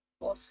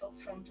 also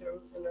from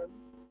Jerusalem.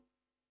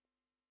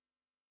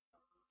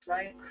 I'd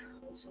like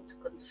also to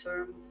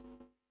confirm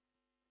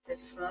that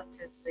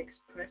Efrat is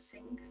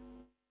expressing.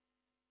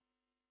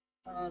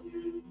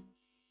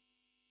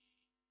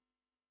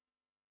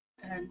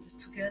 And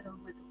together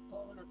with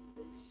all of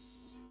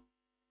this,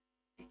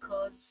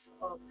 because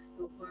of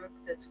the work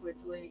that we're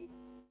doing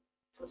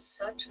for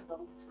such a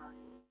long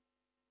time,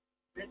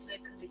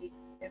 rhythmically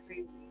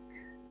every week,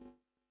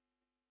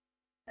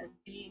 and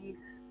being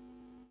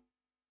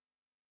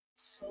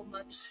so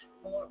much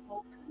more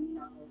open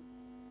now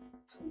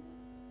to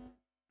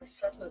the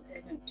subtle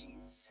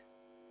energies,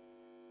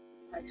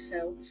 I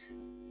felt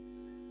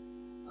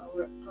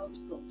our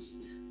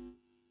outpost,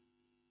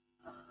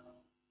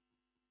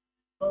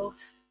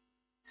 both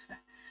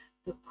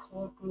the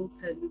core group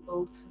and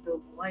both the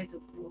wider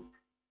group,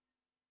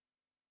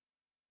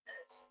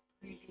 as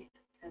really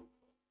a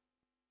temple.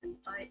 And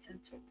I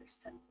entered this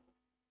temple.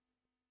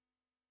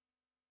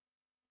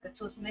 It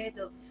was made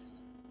of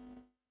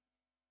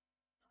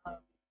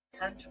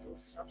tangible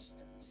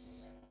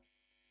substance,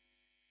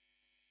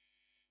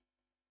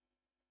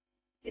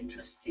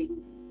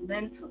 interesting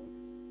mental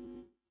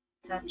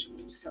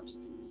tangible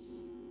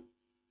substance,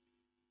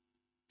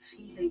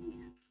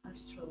 feeling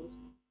astral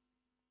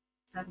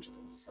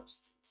tangible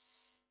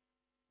substance.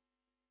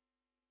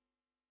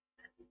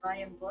 And by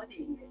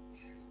embodying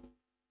it,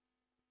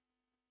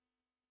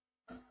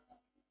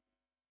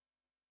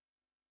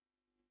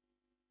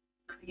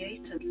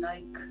 created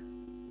like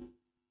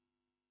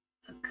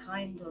a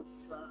kind of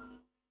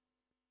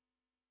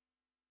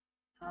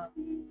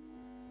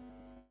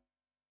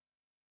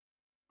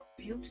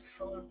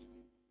beautiful,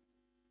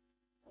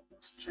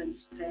 almost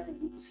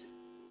transparent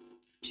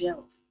gel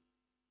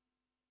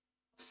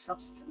of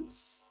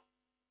substance,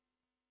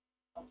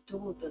 of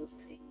doable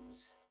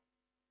things.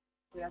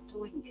 We are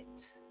doing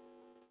it.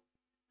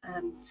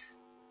 And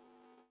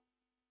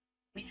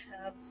we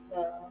have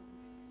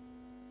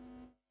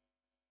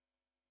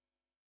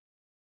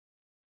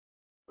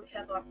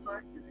our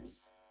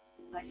partners.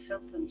 I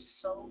felt them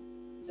so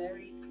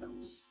very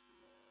close.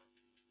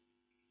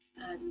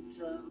 And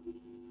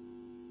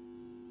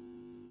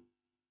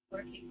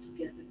working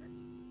together.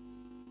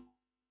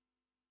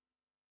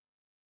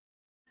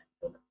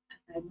 And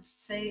I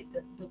must say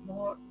that the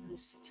more the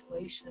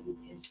situation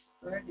is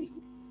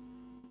burning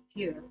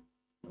here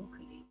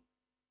locally,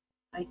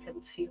 I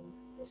can feel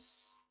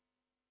this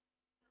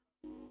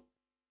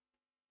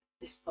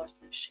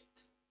partnership.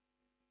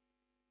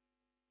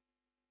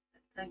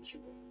 And thank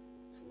you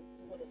to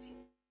all of you.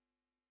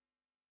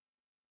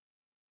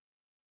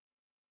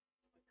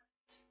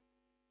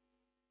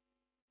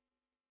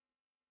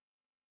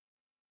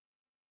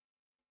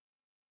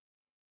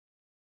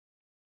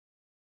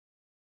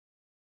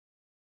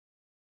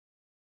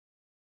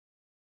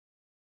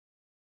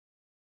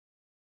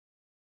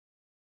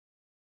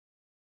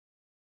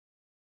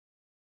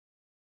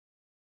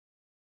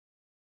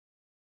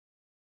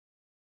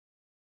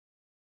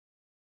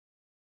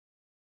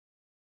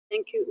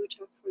 Thank you,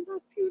 Uta, for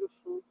that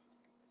beautiful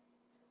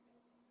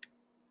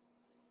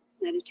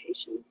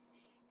meditation.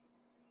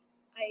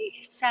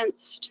 I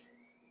sensed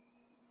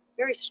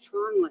very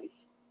strongly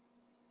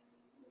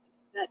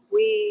that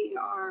we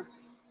are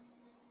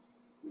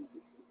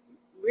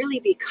really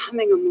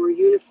becoming a more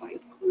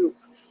unified group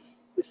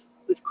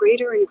with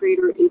greater and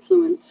greater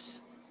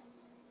influence,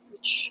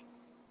 which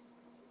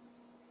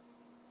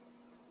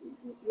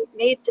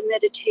made the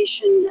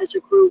meditation as a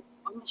group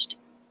almost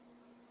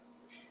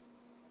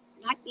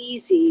not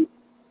easy,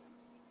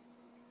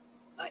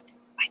 but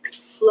I could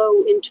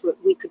flow into it.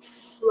 We could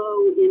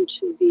flow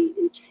into the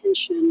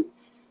intention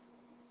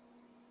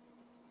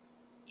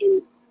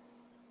in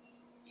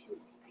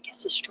I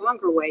guess, a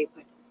stronger way,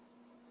 but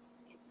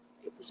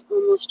it was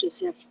almost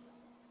as if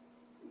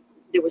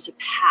there was a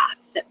path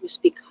that was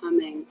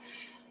becoming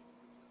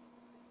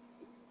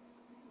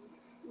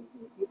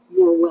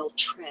more well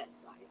tread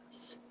by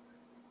us.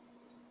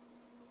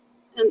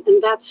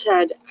 And that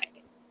said,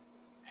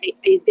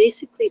 I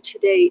basically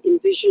today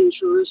envision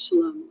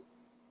Jerusalem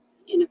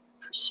in a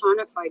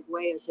personified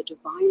way as a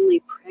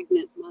divinely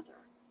pregnant mother,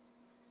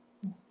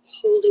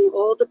 holding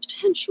all the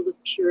potential of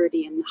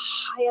purity and the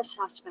highest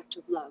aspect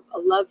of love, a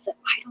love that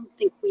I don't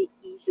think we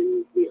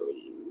even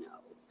really know,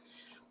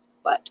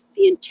 but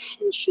the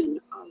intention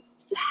of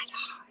that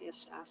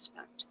highest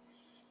aspect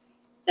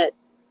that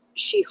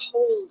she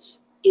holds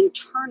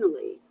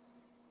internally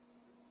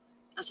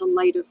as a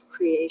light of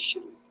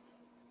creation.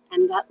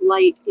 And that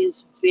light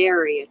is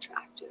very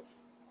attractive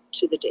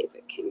to the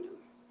David kingdom,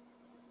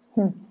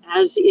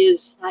 as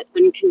is that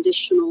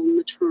unconditional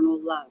maternal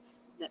love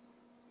that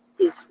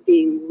is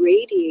being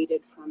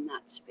radiated from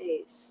that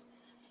space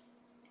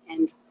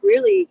and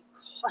really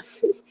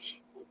causes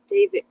the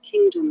David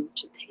kingdom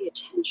to pay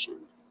attention.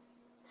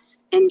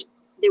 And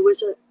there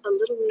was a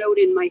little note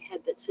in my head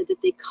that said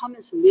that they come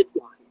as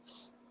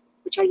midwives,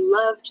 which I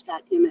loved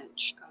that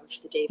image of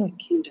the David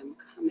kingdom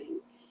coming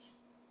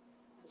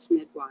as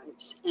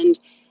midwives. And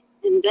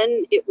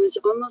then it was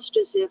almost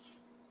as if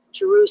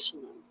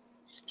Jerusalem,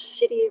 the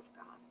city of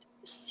God,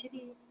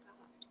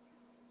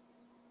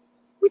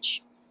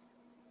 which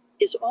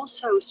is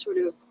also sort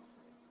of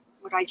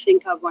what I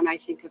think of when I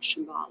think of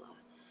Shambhala,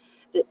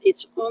 that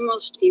it's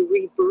almost a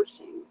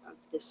rebirthing of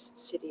this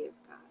city of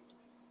God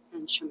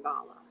and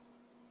Shambhala,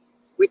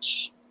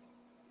 which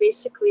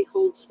basically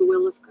holds the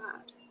will of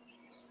God.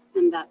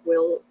 And that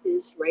will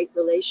is right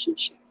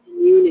relationship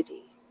and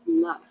unity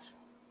and love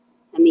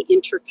and the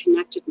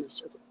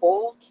interconnectedness of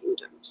all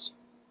kingdoms,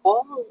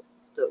 all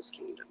those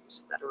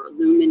kingdoms that are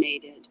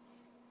illuminated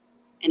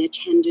and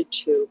attended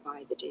to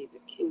by the David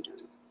kingdom.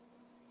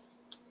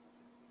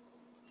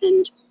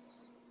 And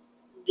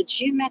the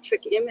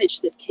geometric image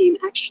that came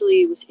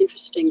actually was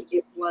interesting.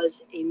 It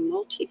was a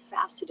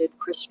multifaceted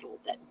crystal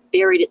that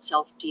buried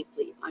itself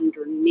deeply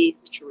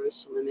underneath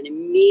Jerusalem and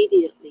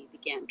immediately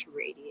began to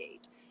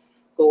radiate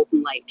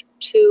golden light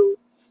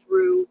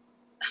through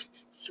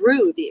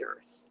the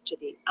earth to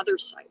the other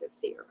side of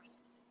the earth,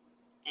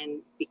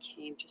 and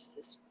became just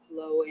this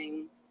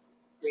glowing,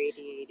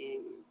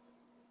 radiating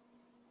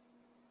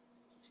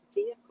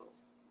vehicle.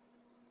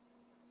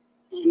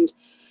 And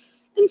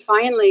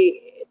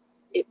finally,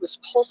 it was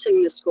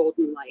pulsing this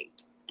golden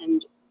light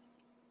and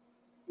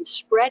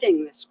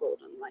spreading this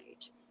golden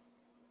light.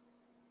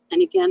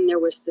 And again, there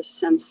was this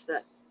sense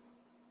that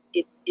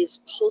it is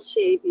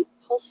pulsing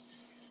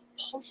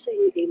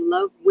a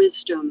love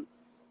wisdom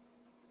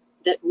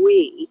that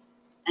we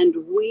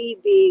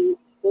being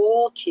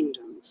all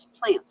kingdoms,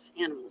 plants,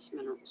 animals,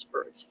 minerals,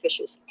 birds,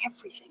 fishes,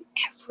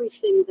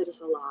 everything that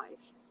is alive,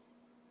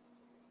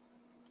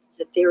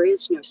 that there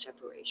is no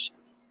separation,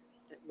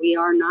 that we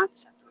are not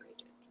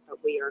separated, but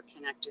we are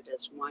connected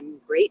as one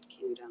great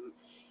kingdom,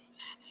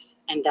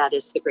 and that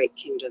is the great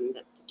kingdom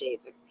that the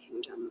David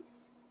kingdom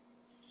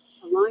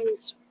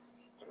aligns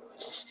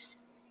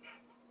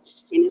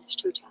in its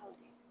totality.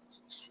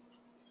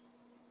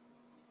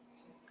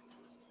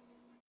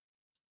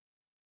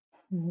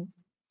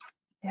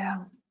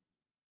 Yeah.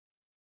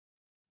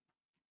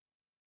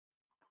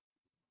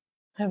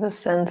 I have a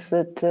sense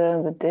that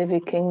the Devi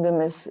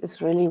kingdom is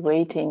really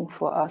waiting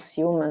for us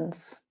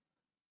humans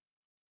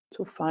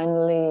to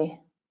finally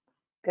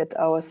get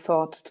our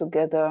thoughts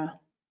together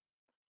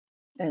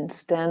and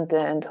stand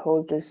there and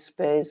hold this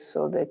space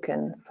so they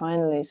can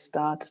finally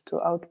start to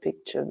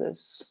outpicture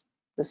this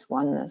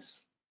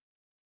oneness.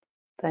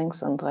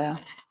 Thanks, Andrea.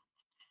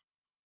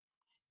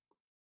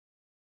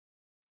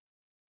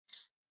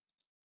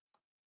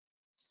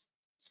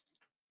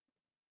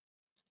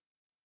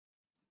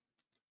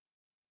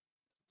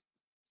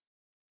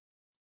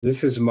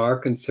 This is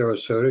Mark in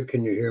Sarasota.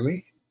 Can you hear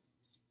me?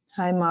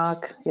 Hi,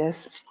 Mark.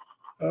 Yes.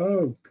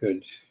 Oh,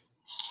 good.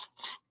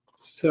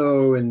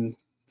 So in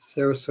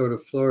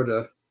Sarasota,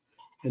 Florida,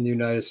 in the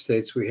United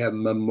States, we have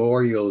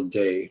Memorial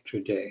Day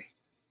today,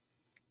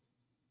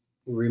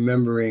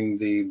 remembering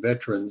the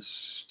veterans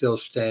still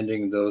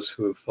standing, those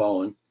who have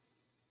fallen.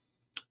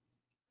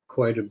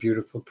 Quite a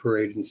beautiful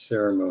parade and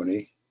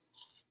ceremony.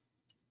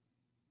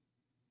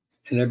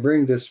 And I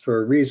bring this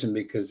for a reason,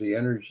 because the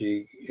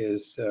energy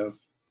is,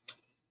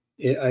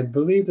 I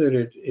believe that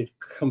it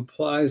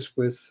complies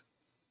with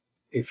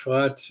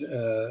Efrat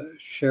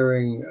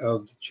sharing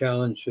of the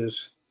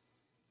challenges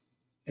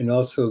and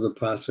also the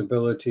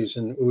possibilities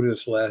in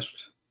Uda's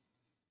last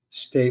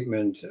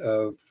statement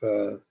of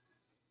the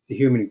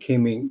human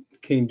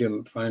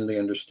kingdom finally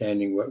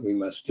understanding what we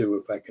must do,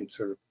 if I can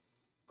sort of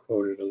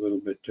quote it a little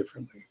bit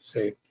differently.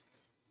 Say,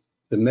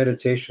 the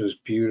meditation is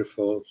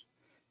beautiful,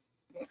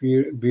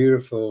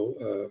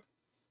 beautiful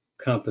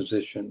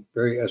composition,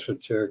 very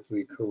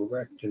esoterically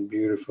correct and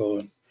beautiful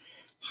and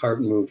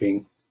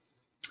heart-moving.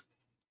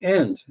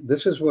 And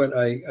this is what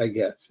I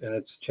get, and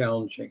it's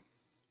challenging.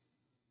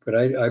 But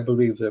I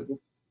believe that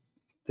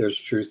there's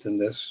truth in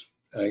this.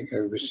 I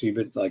receive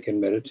it like in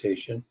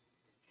meditation.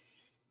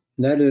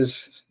 And that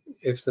is,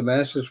 if the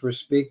masters were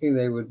speaking,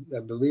 they would, I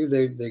believe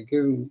they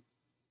give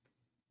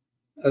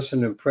us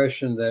an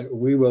impression that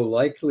we will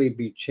likely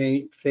be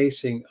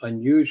facing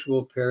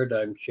unusual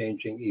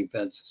paradigm-changing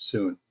events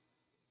soon.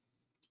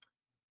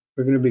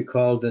 We're going to be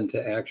called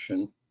into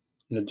action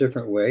in a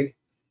different way.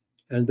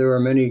 And there are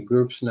many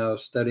groups now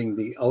studying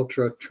the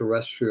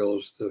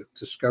ultra-terrestrials, the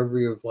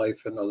discovery of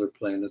life on other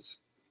planets,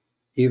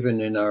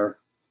 even in our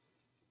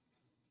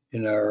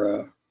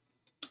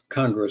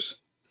Congress.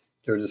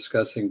 They're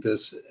discussing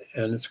this,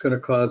 and it's going to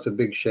cause a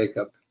big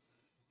shakeup.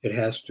 It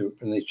has to,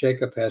 and the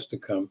shakeup has to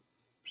come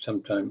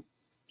sometime.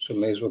 So it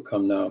may as well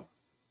come now.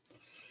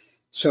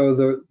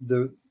 So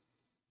the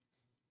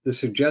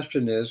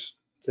suggestion is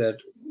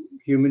that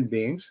human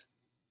beings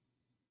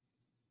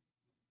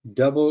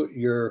double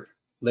your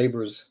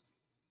labors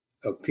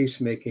of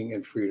peacemaking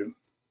and freedom,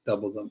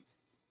 double them.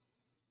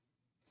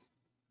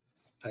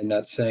 I'm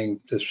not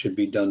saying this should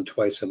be done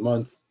twice a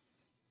month,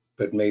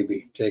 but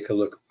maybe take a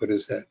look. What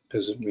is that?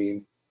 Does it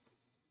mean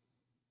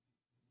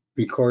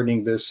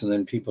recording this and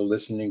then people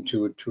listening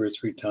to it 2 or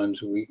 3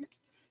 times a week?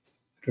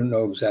 I don't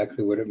know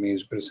exactly what it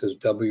means, but it says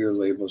double your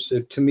labels.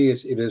 To me,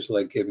 it is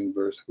like giving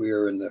birth. We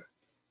are in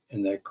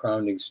that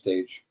crowning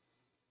stage.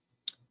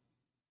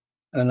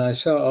 And I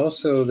saw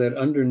also that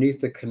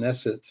underneath the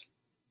Knesset,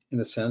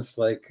 in a sense,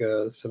 like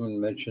someone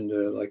mentioned,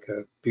 like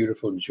a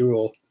beautiful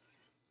jewel,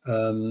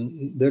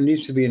 there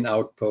needs to be an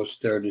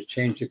outpost there to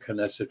change the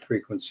Knesset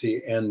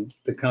frequency and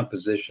the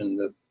composition,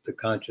 the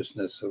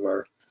consciousness of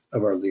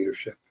our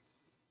leadership.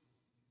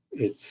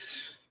 It's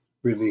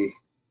really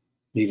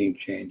needing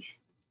change.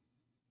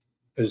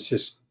 It's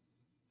just,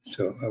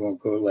 so I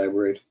won't go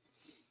elaborate.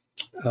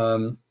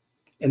 And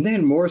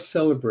then more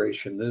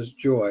celebration. There's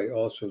joy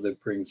also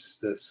that brings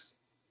this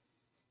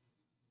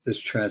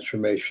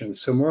transformation.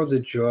 So more of the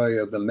joy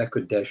of the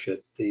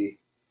Mekudeshet,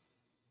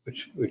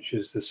 which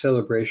is the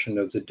celebration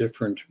of the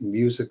different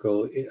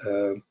musical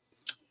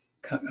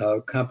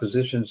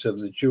compositions of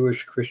the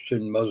Jewish,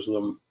 Christian,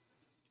 Muslim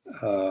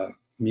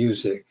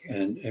music,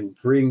 and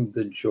bring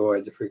the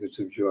joy, the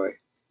frequency of joy,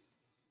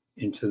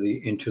 into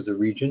the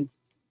region.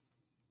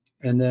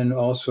 And then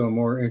also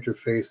more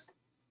interfaith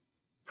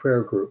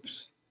prayer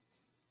groups.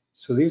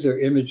 So these are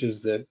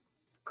images that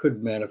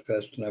could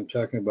manifest, and I'm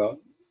talking about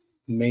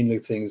mainly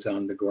things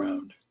on the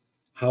ground.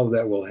 How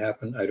that will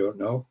happen, I don't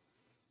know,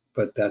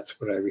 but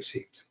that's what I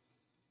received.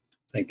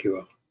 Thank you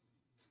all.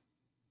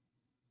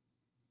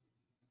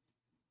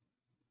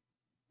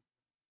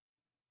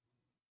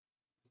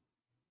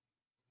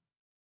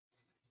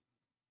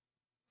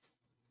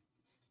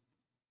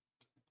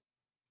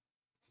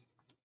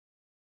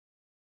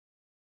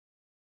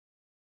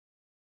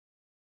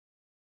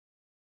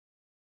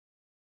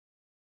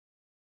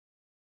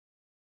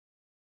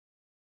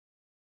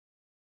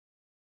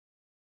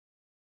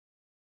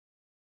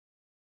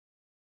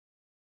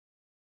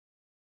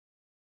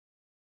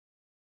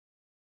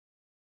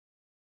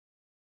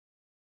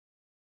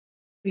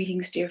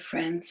 Greetings, dear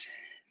friends.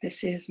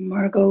 This is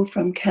Margot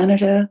from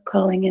Canada,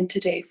 calling in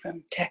today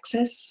from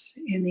Texas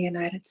in the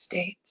United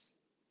States.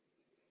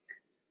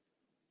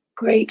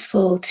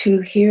 Grateful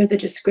to hear the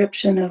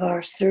description of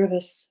our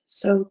service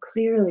so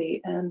clearly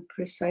and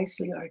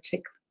precisely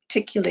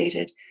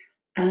articulated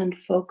and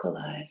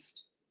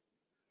focalized.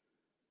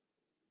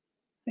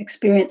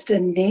 Experienced a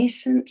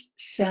nascent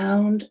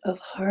sound of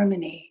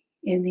harmony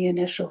in the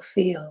initial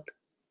field.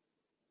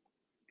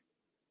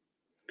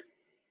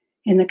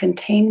 In the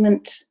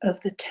containment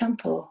of the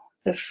temple,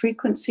 the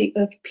frequency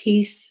of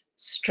peace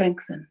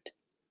strengthened.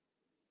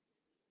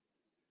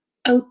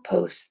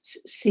 Outposts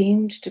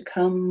seemed to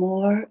come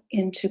more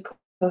into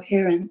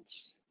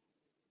coherence.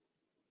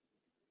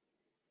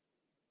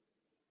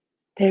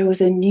 There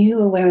was a new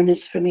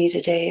awareness for me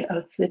today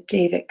of the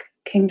Davic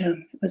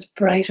kingdom. It was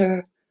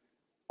brighter,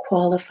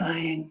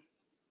 qualifying.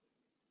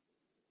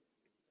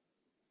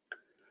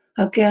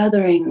 A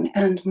gathering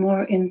and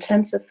more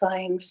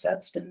intensifying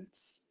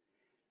substance,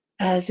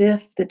 as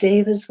if the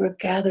Devas were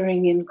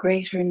gathering in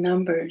greater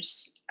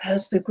numbers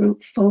as the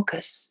group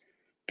focus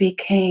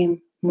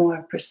became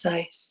more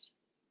precise.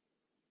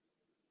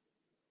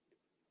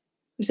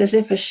 It was as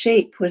if a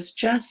shape was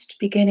just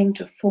beginning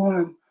to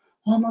form,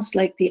 almost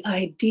like the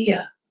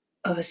idea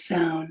of a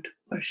sound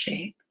or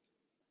shape.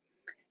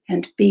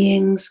 and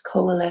beings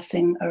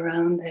coalescing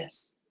around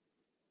this.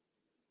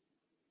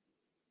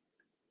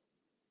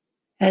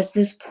 As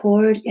this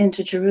poured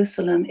into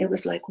Jerusalem, it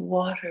was like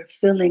water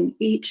filling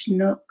each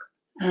nook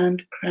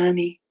and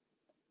cranny.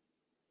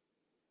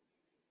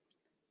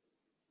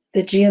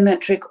 The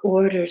geometric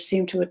order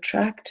seemed to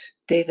attract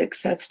Devic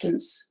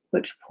substance,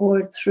 which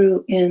poured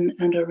through, in,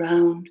 and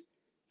around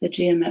the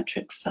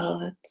geometric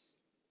solids.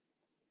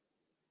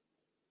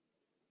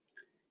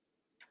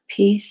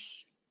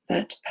 Peace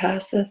that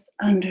passeth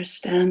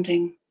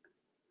understanding,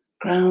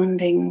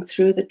 grounding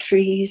through the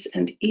trees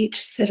and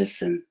each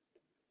citizen,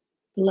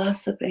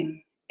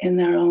 blossoming in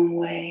their own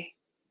way.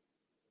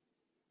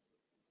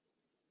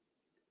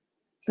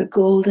 The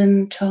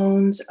golden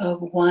tones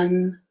of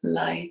one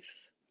life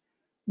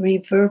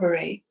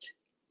reverberate,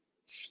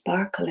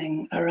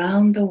 sparkling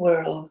around the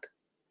world,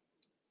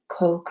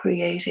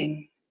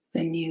 co-creating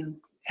the new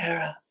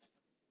era.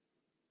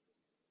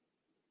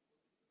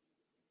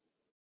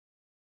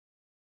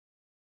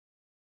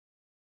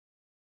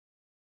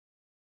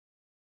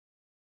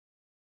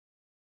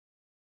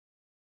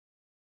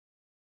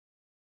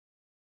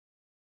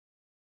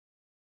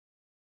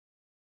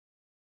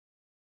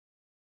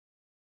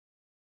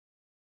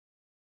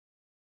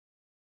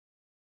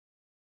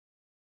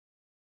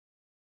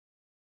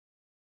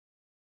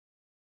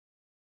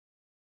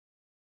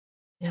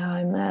 Yeah,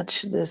 I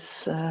match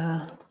this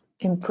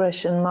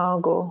impression,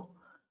 Margot.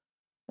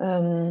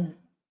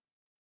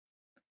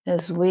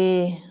 As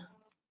we,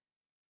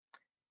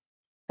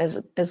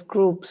 as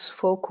groups,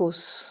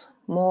 focus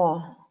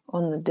more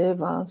on the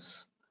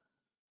devas,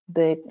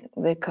 they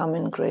come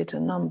in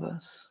greater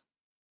numbers.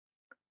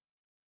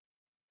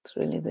 It's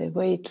really, they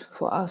wait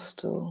for us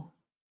to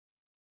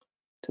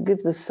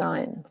give the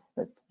sign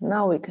that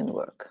now we can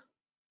work.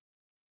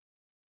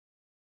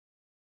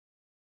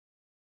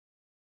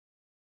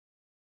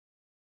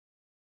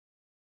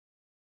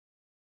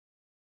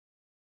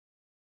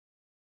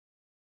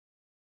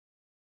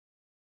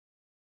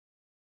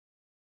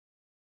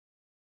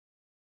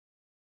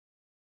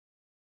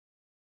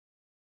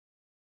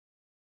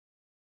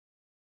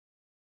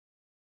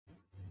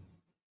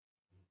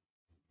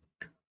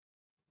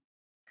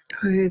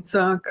 Hi, it's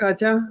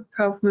Katja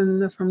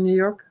Kaufman from New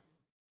York,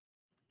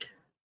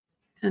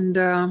 and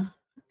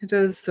it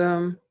was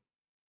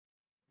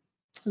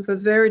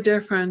very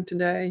different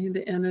today,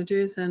 the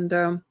energies,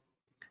 and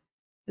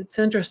it's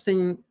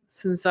interesting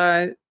since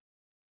I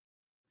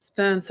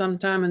spent some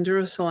time in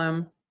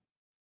Jerusalem.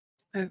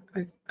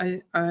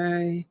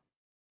 I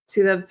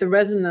see that the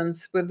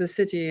resonance with the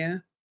city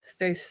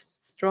stays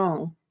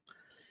strong,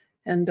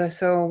 and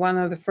so one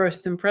of the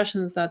first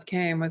impressions that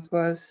came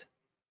was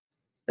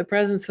the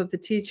presence of the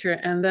teacher,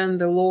 and then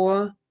the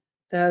law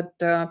that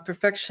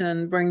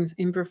perfection brings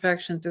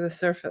imperfection to the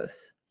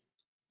surface.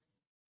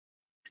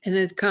 And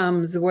it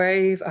comes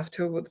wave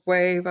after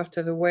wave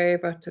after the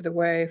wave after the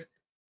wave.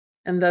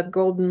 And that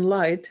golden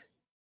light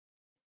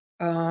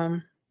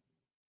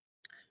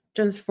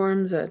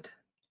transforms it,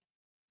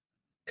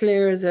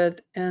 clears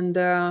it. And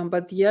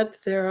but yet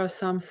there are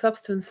some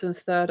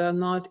substances that are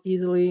not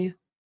easily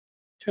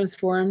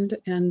transformed.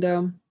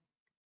 And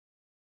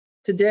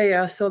today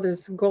I saw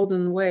this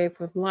golden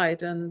wave of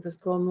light, and this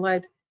golden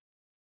light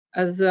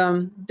as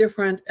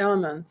different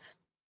elements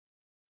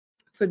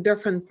for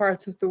different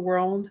parts of the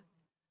world.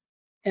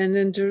 And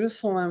in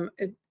Jerusalem,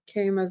 it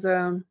came as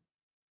a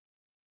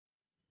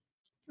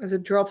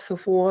drops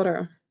of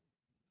water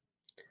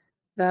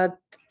that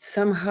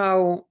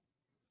somehow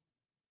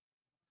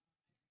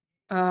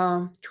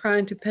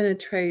trying to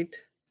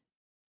penetrate,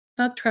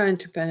 not trying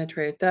to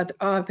penetrate, that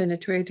are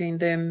penetrating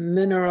the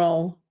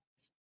mineral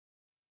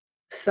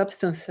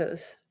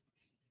substances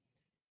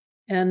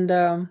and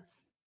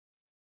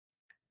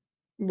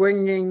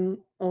bringing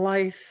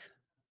life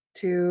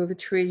to the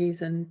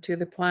trees and to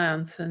the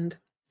plants, and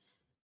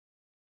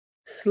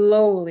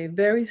slowly,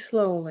 very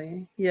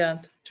slowly,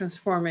 yet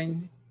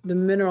transforming the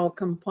mineral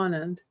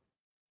component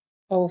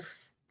of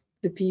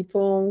the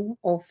people,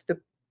 of the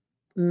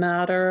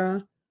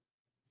matter,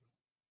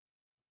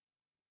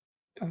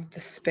 of the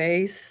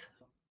space,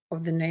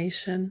 of the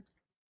nation.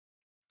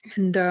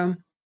 And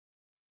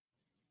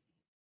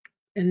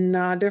in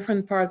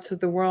different parts of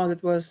the world,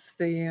 it was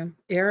the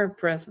air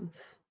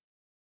presence,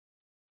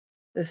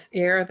 this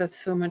air that's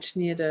so much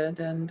needed,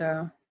 and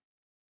the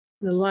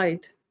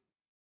light.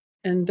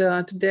 And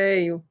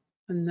today,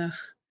 when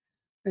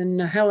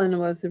Helen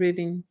was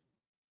reading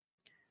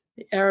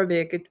the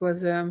Arabic, it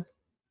was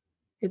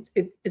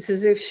it's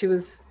as if she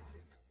was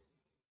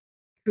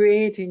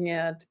creating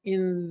it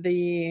in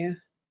the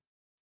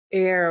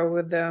air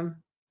with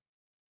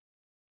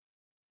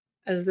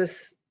as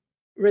this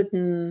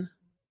written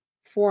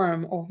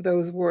form of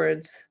those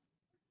words.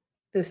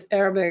 This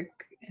Arabic,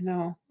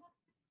 I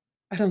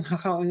don't know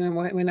how,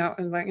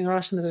 like in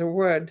Russian, there's a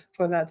word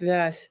for that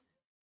verse.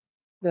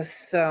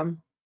 This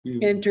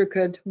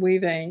intricate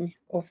weaving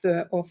of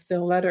the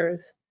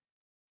letters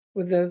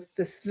with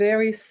this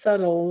very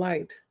subtle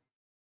light,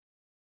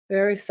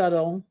 very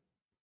subtle.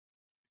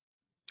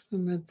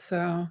 And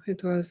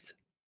it was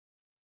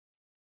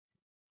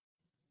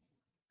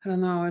I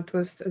don't know.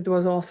 It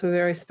was also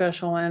very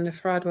special, and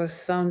Efrat was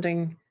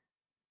sounding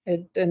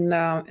it in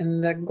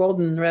the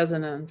golden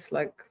resonance,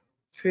 like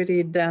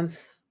pretty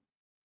dense.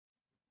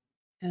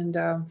 And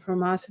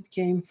from us, it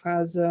came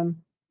as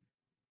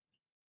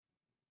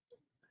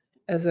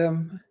as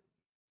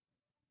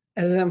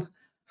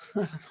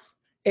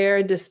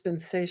air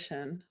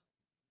dispensation,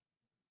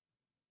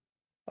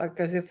 like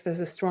as if there's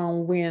a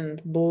strong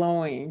wind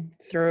blowing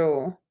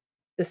through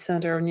the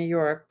center of New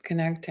York,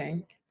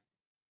 connecting,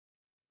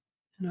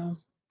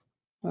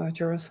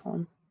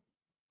 Jerusalem.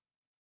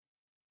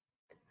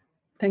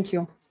 Thank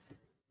you.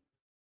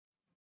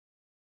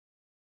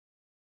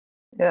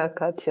 Yeah,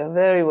 Katya,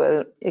 very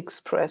well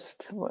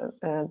expressed. Well,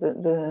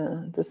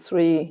 the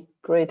three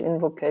great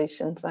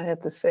invocations. I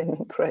had the same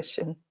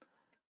impression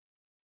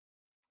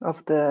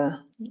of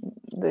the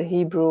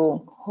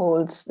Hebrew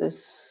holds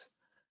this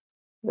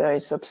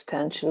very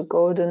substantial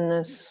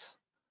goldenness,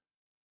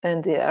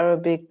 and the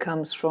Arabic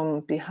comes from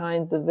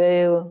behind the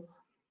veil.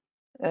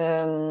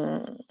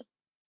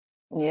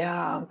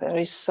 Yeah,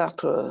 very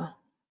subtle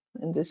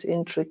in this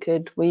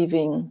intricate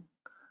weaving.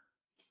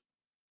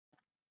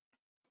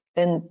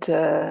 And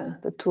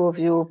the two of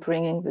you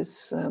bringing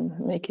this,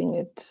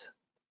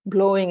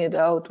 blowing it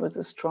out with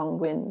a strong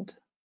wind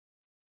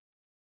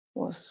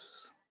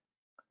was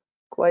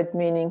quite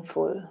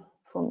meaningful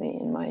for me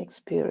in my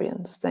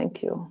experience.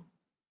 Thank you.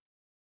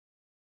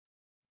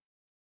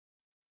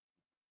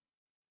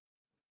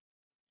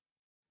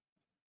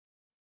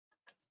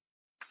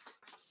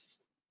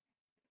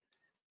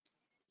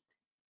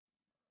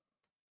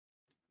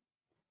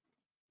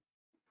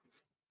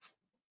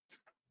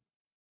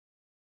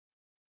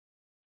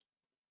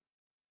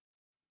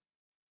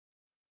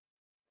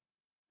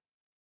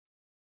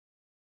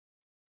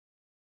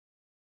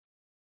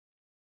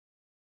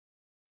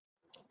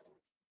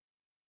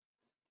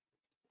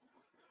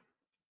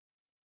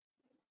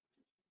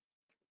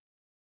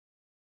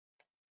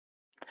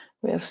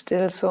 We are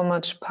still so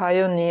much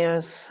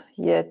pioneers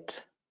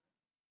yet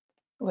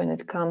when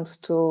it comes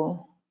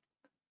to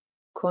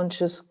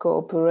conscious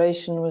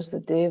cooperation with the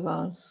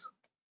devas.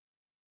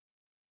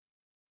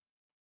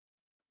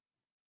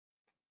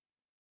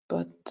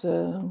 But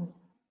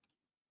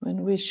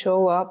when we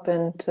show up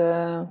and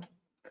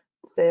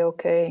say,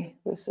 okay,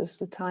 this is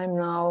the time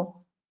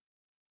now,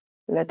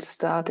 let's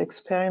start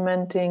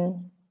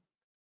experimenting,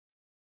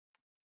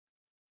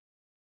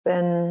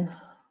 then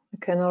I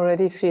can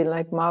already feel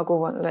like Margot,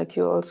 like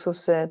you also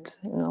said,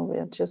 we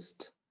are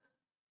just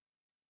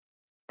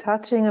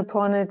touching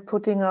upon it,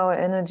 putting our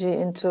energy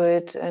into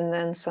it, and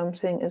then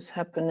something is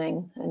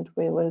happening and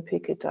we will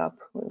pick it up.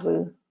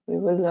 We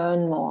will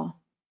learn more.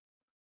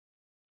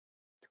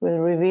 It will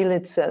reveal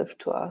itself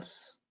to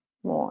us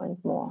more and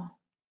more.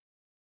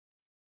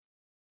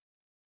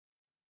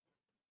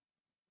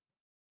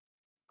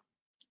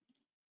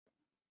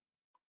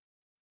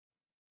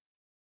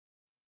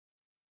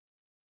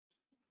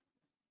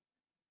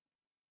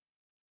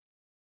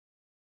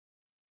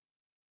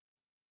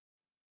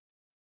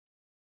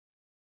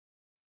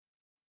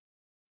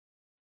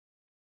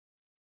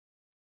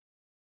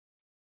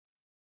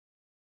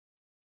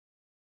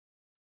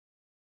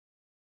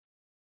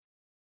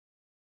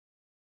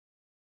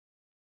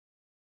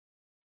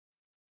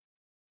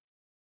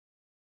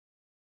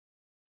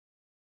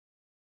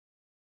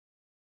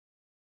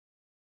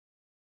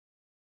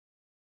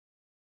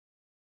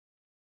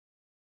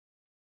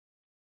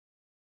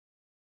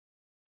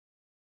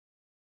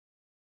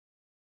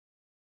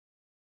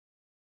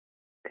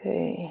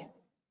 Okay.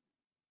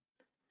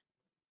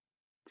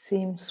 It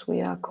seems we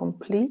are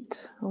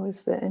complete. Or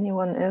is there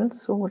anyone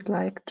else who would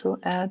like to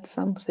add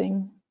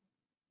something?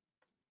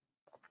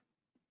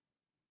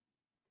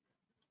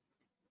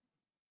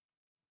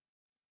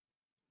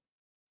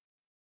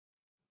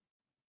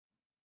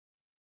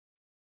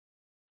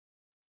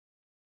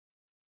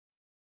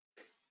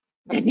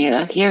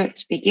 Daniela here,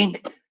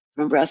 speaking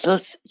from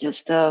Brussels.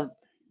 Just a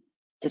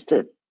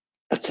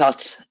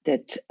thought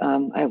that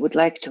I would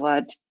like to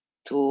add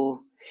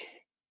to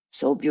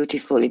so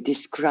beautifully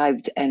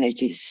described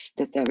energies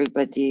that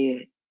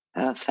everybody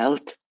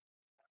felt.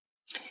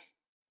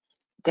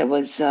 There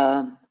was,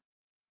 to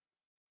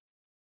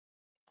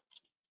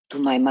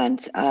my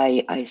mind,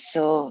 I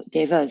saw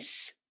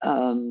devas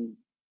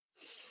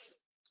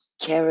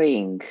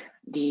carrying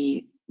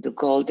the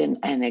golden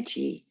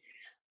energy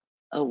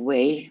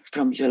away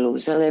from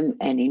Jerusalem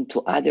and into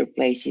other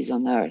places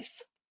on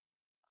earth.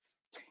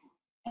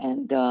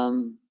 And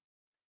a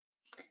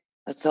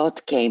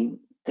thought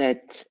came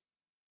that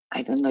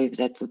I don't know if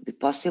that would be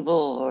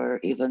possible or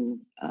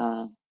even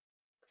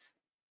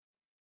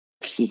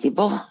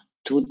feasible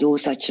to do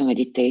such a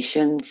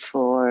meditation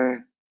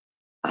for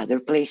other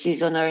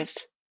places on earth,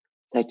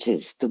 such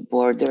as the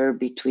border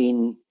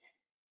between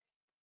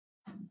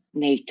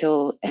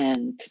NATO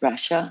and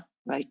Russia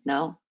right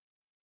now.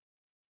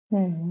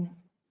 Mm-hmm.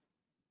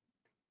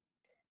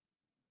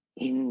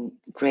 In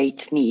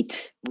great need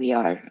we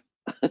are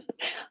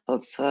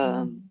of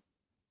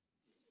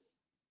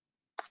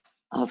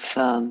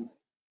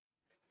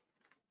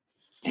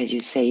as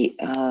you say,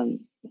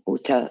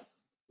 Uta,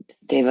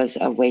 devas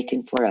are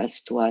waiting for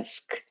us to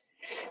ask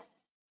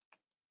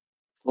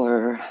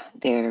for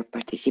their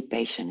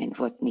participation in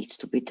what needs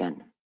to be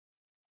done.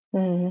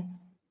 I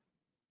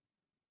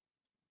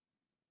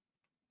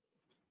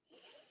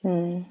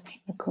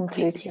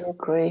completely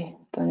agree,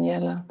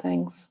 Daniela.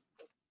 Thanks.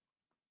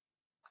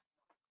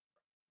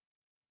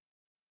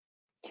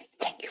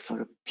 Thank you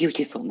for a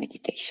beautiful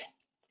meditation.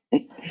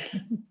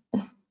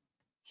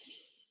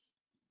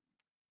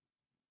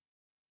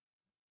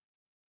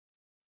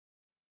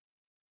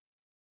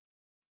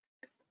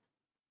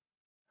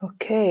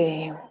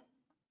 Okay.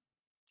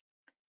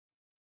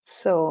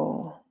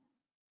 So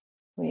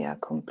we are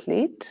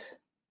complete.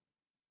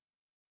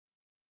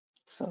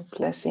 So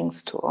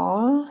blessings to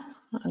all.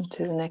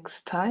 Until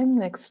next time,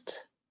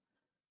 next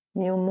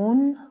new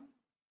moon.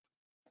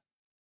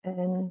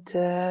 And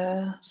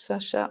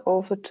Sasha,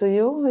 over to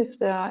you if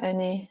there are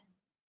any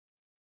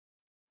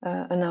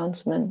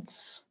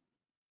announcements.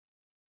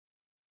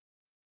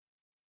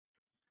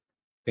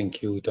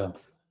 Thank you, Uta.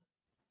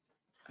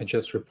 I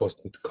just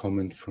reposted a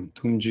comment from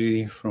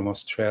Tunji from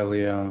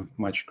Australia.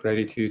 Much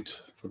gratitude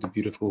for the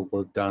beautiful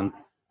work done.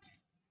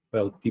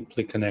 Felt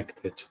deeply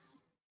connected.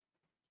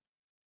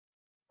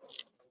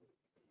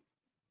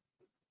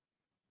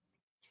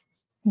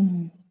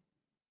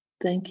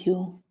 Thank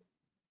you.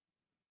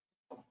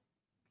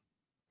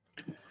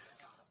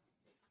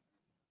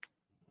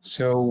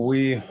 So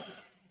we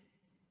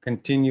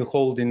continue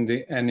holding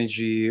the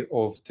energy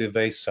of the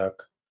Vesak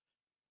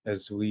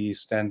as we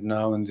stand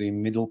now in the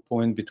middle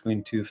point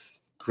between two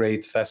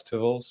great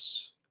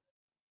festivals,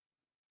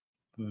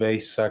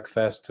 Vesak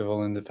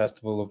festival and the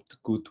festival of the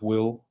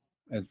goodwill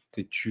at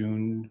the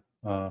June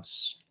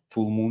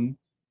full moon.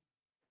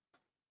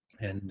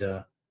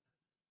 And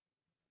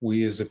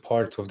we as a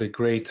part of the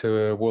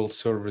greater world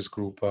service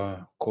group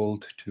are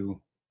called to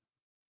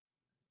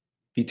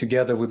be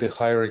together with the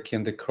hierarchy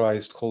and the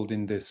Christ,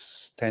 holding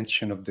this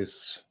tension of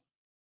this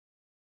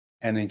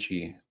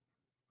energy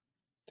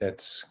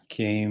that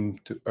came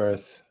to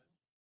earth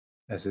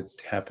as it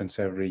happens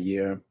every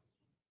year.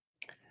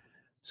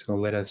 So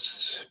let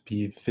us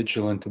be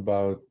vigilant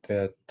about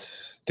that,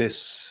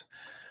 this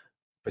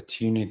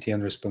opportunity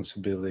and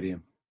responsibility.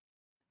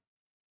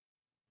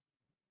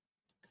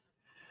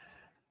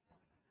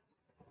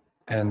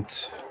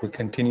 And we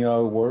continue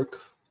our work.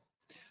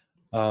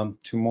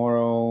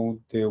 Tomorrow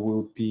there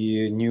will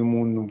be a new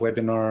moon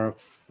webinar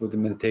for the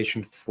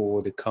meditation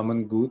for the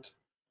common good.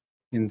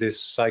 In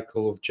this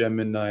cycle of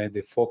Gemini,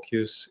 the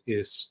focus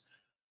is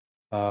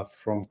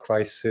from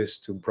crisis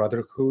to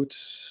brotherhood,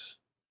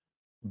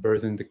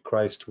 birthing the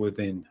Christ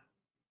within.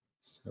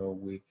 So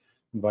we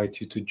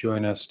invite you to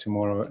join us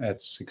tomorrow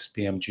at 6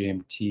 p.m.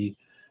 GMT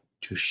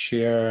to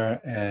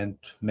share and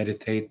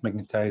meditate,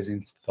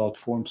 magnetizing thought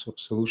forms of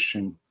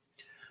solution.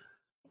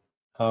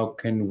 How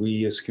can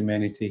we as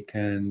humanity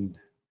can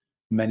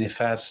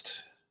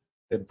manifest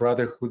the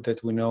brotherhood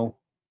that we know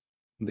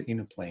on the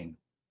inner plane?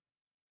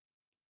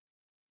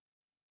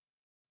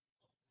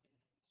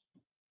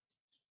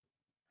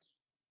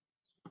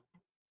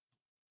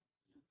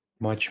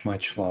 Much,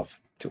 much love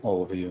to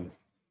all of you.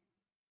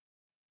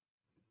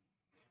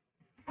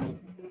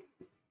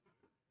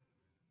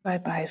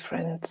 Bye-bye,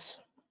 friends.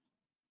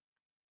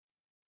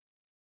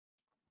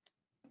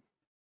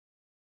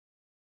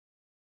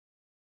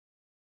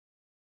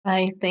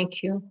 Bye,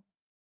 thank you.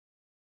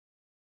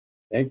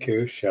 Thank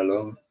you.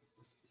 Shalom.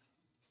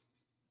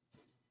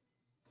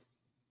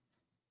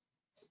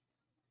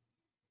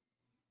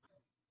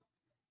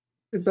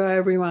 Goodbye,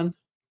 everyone.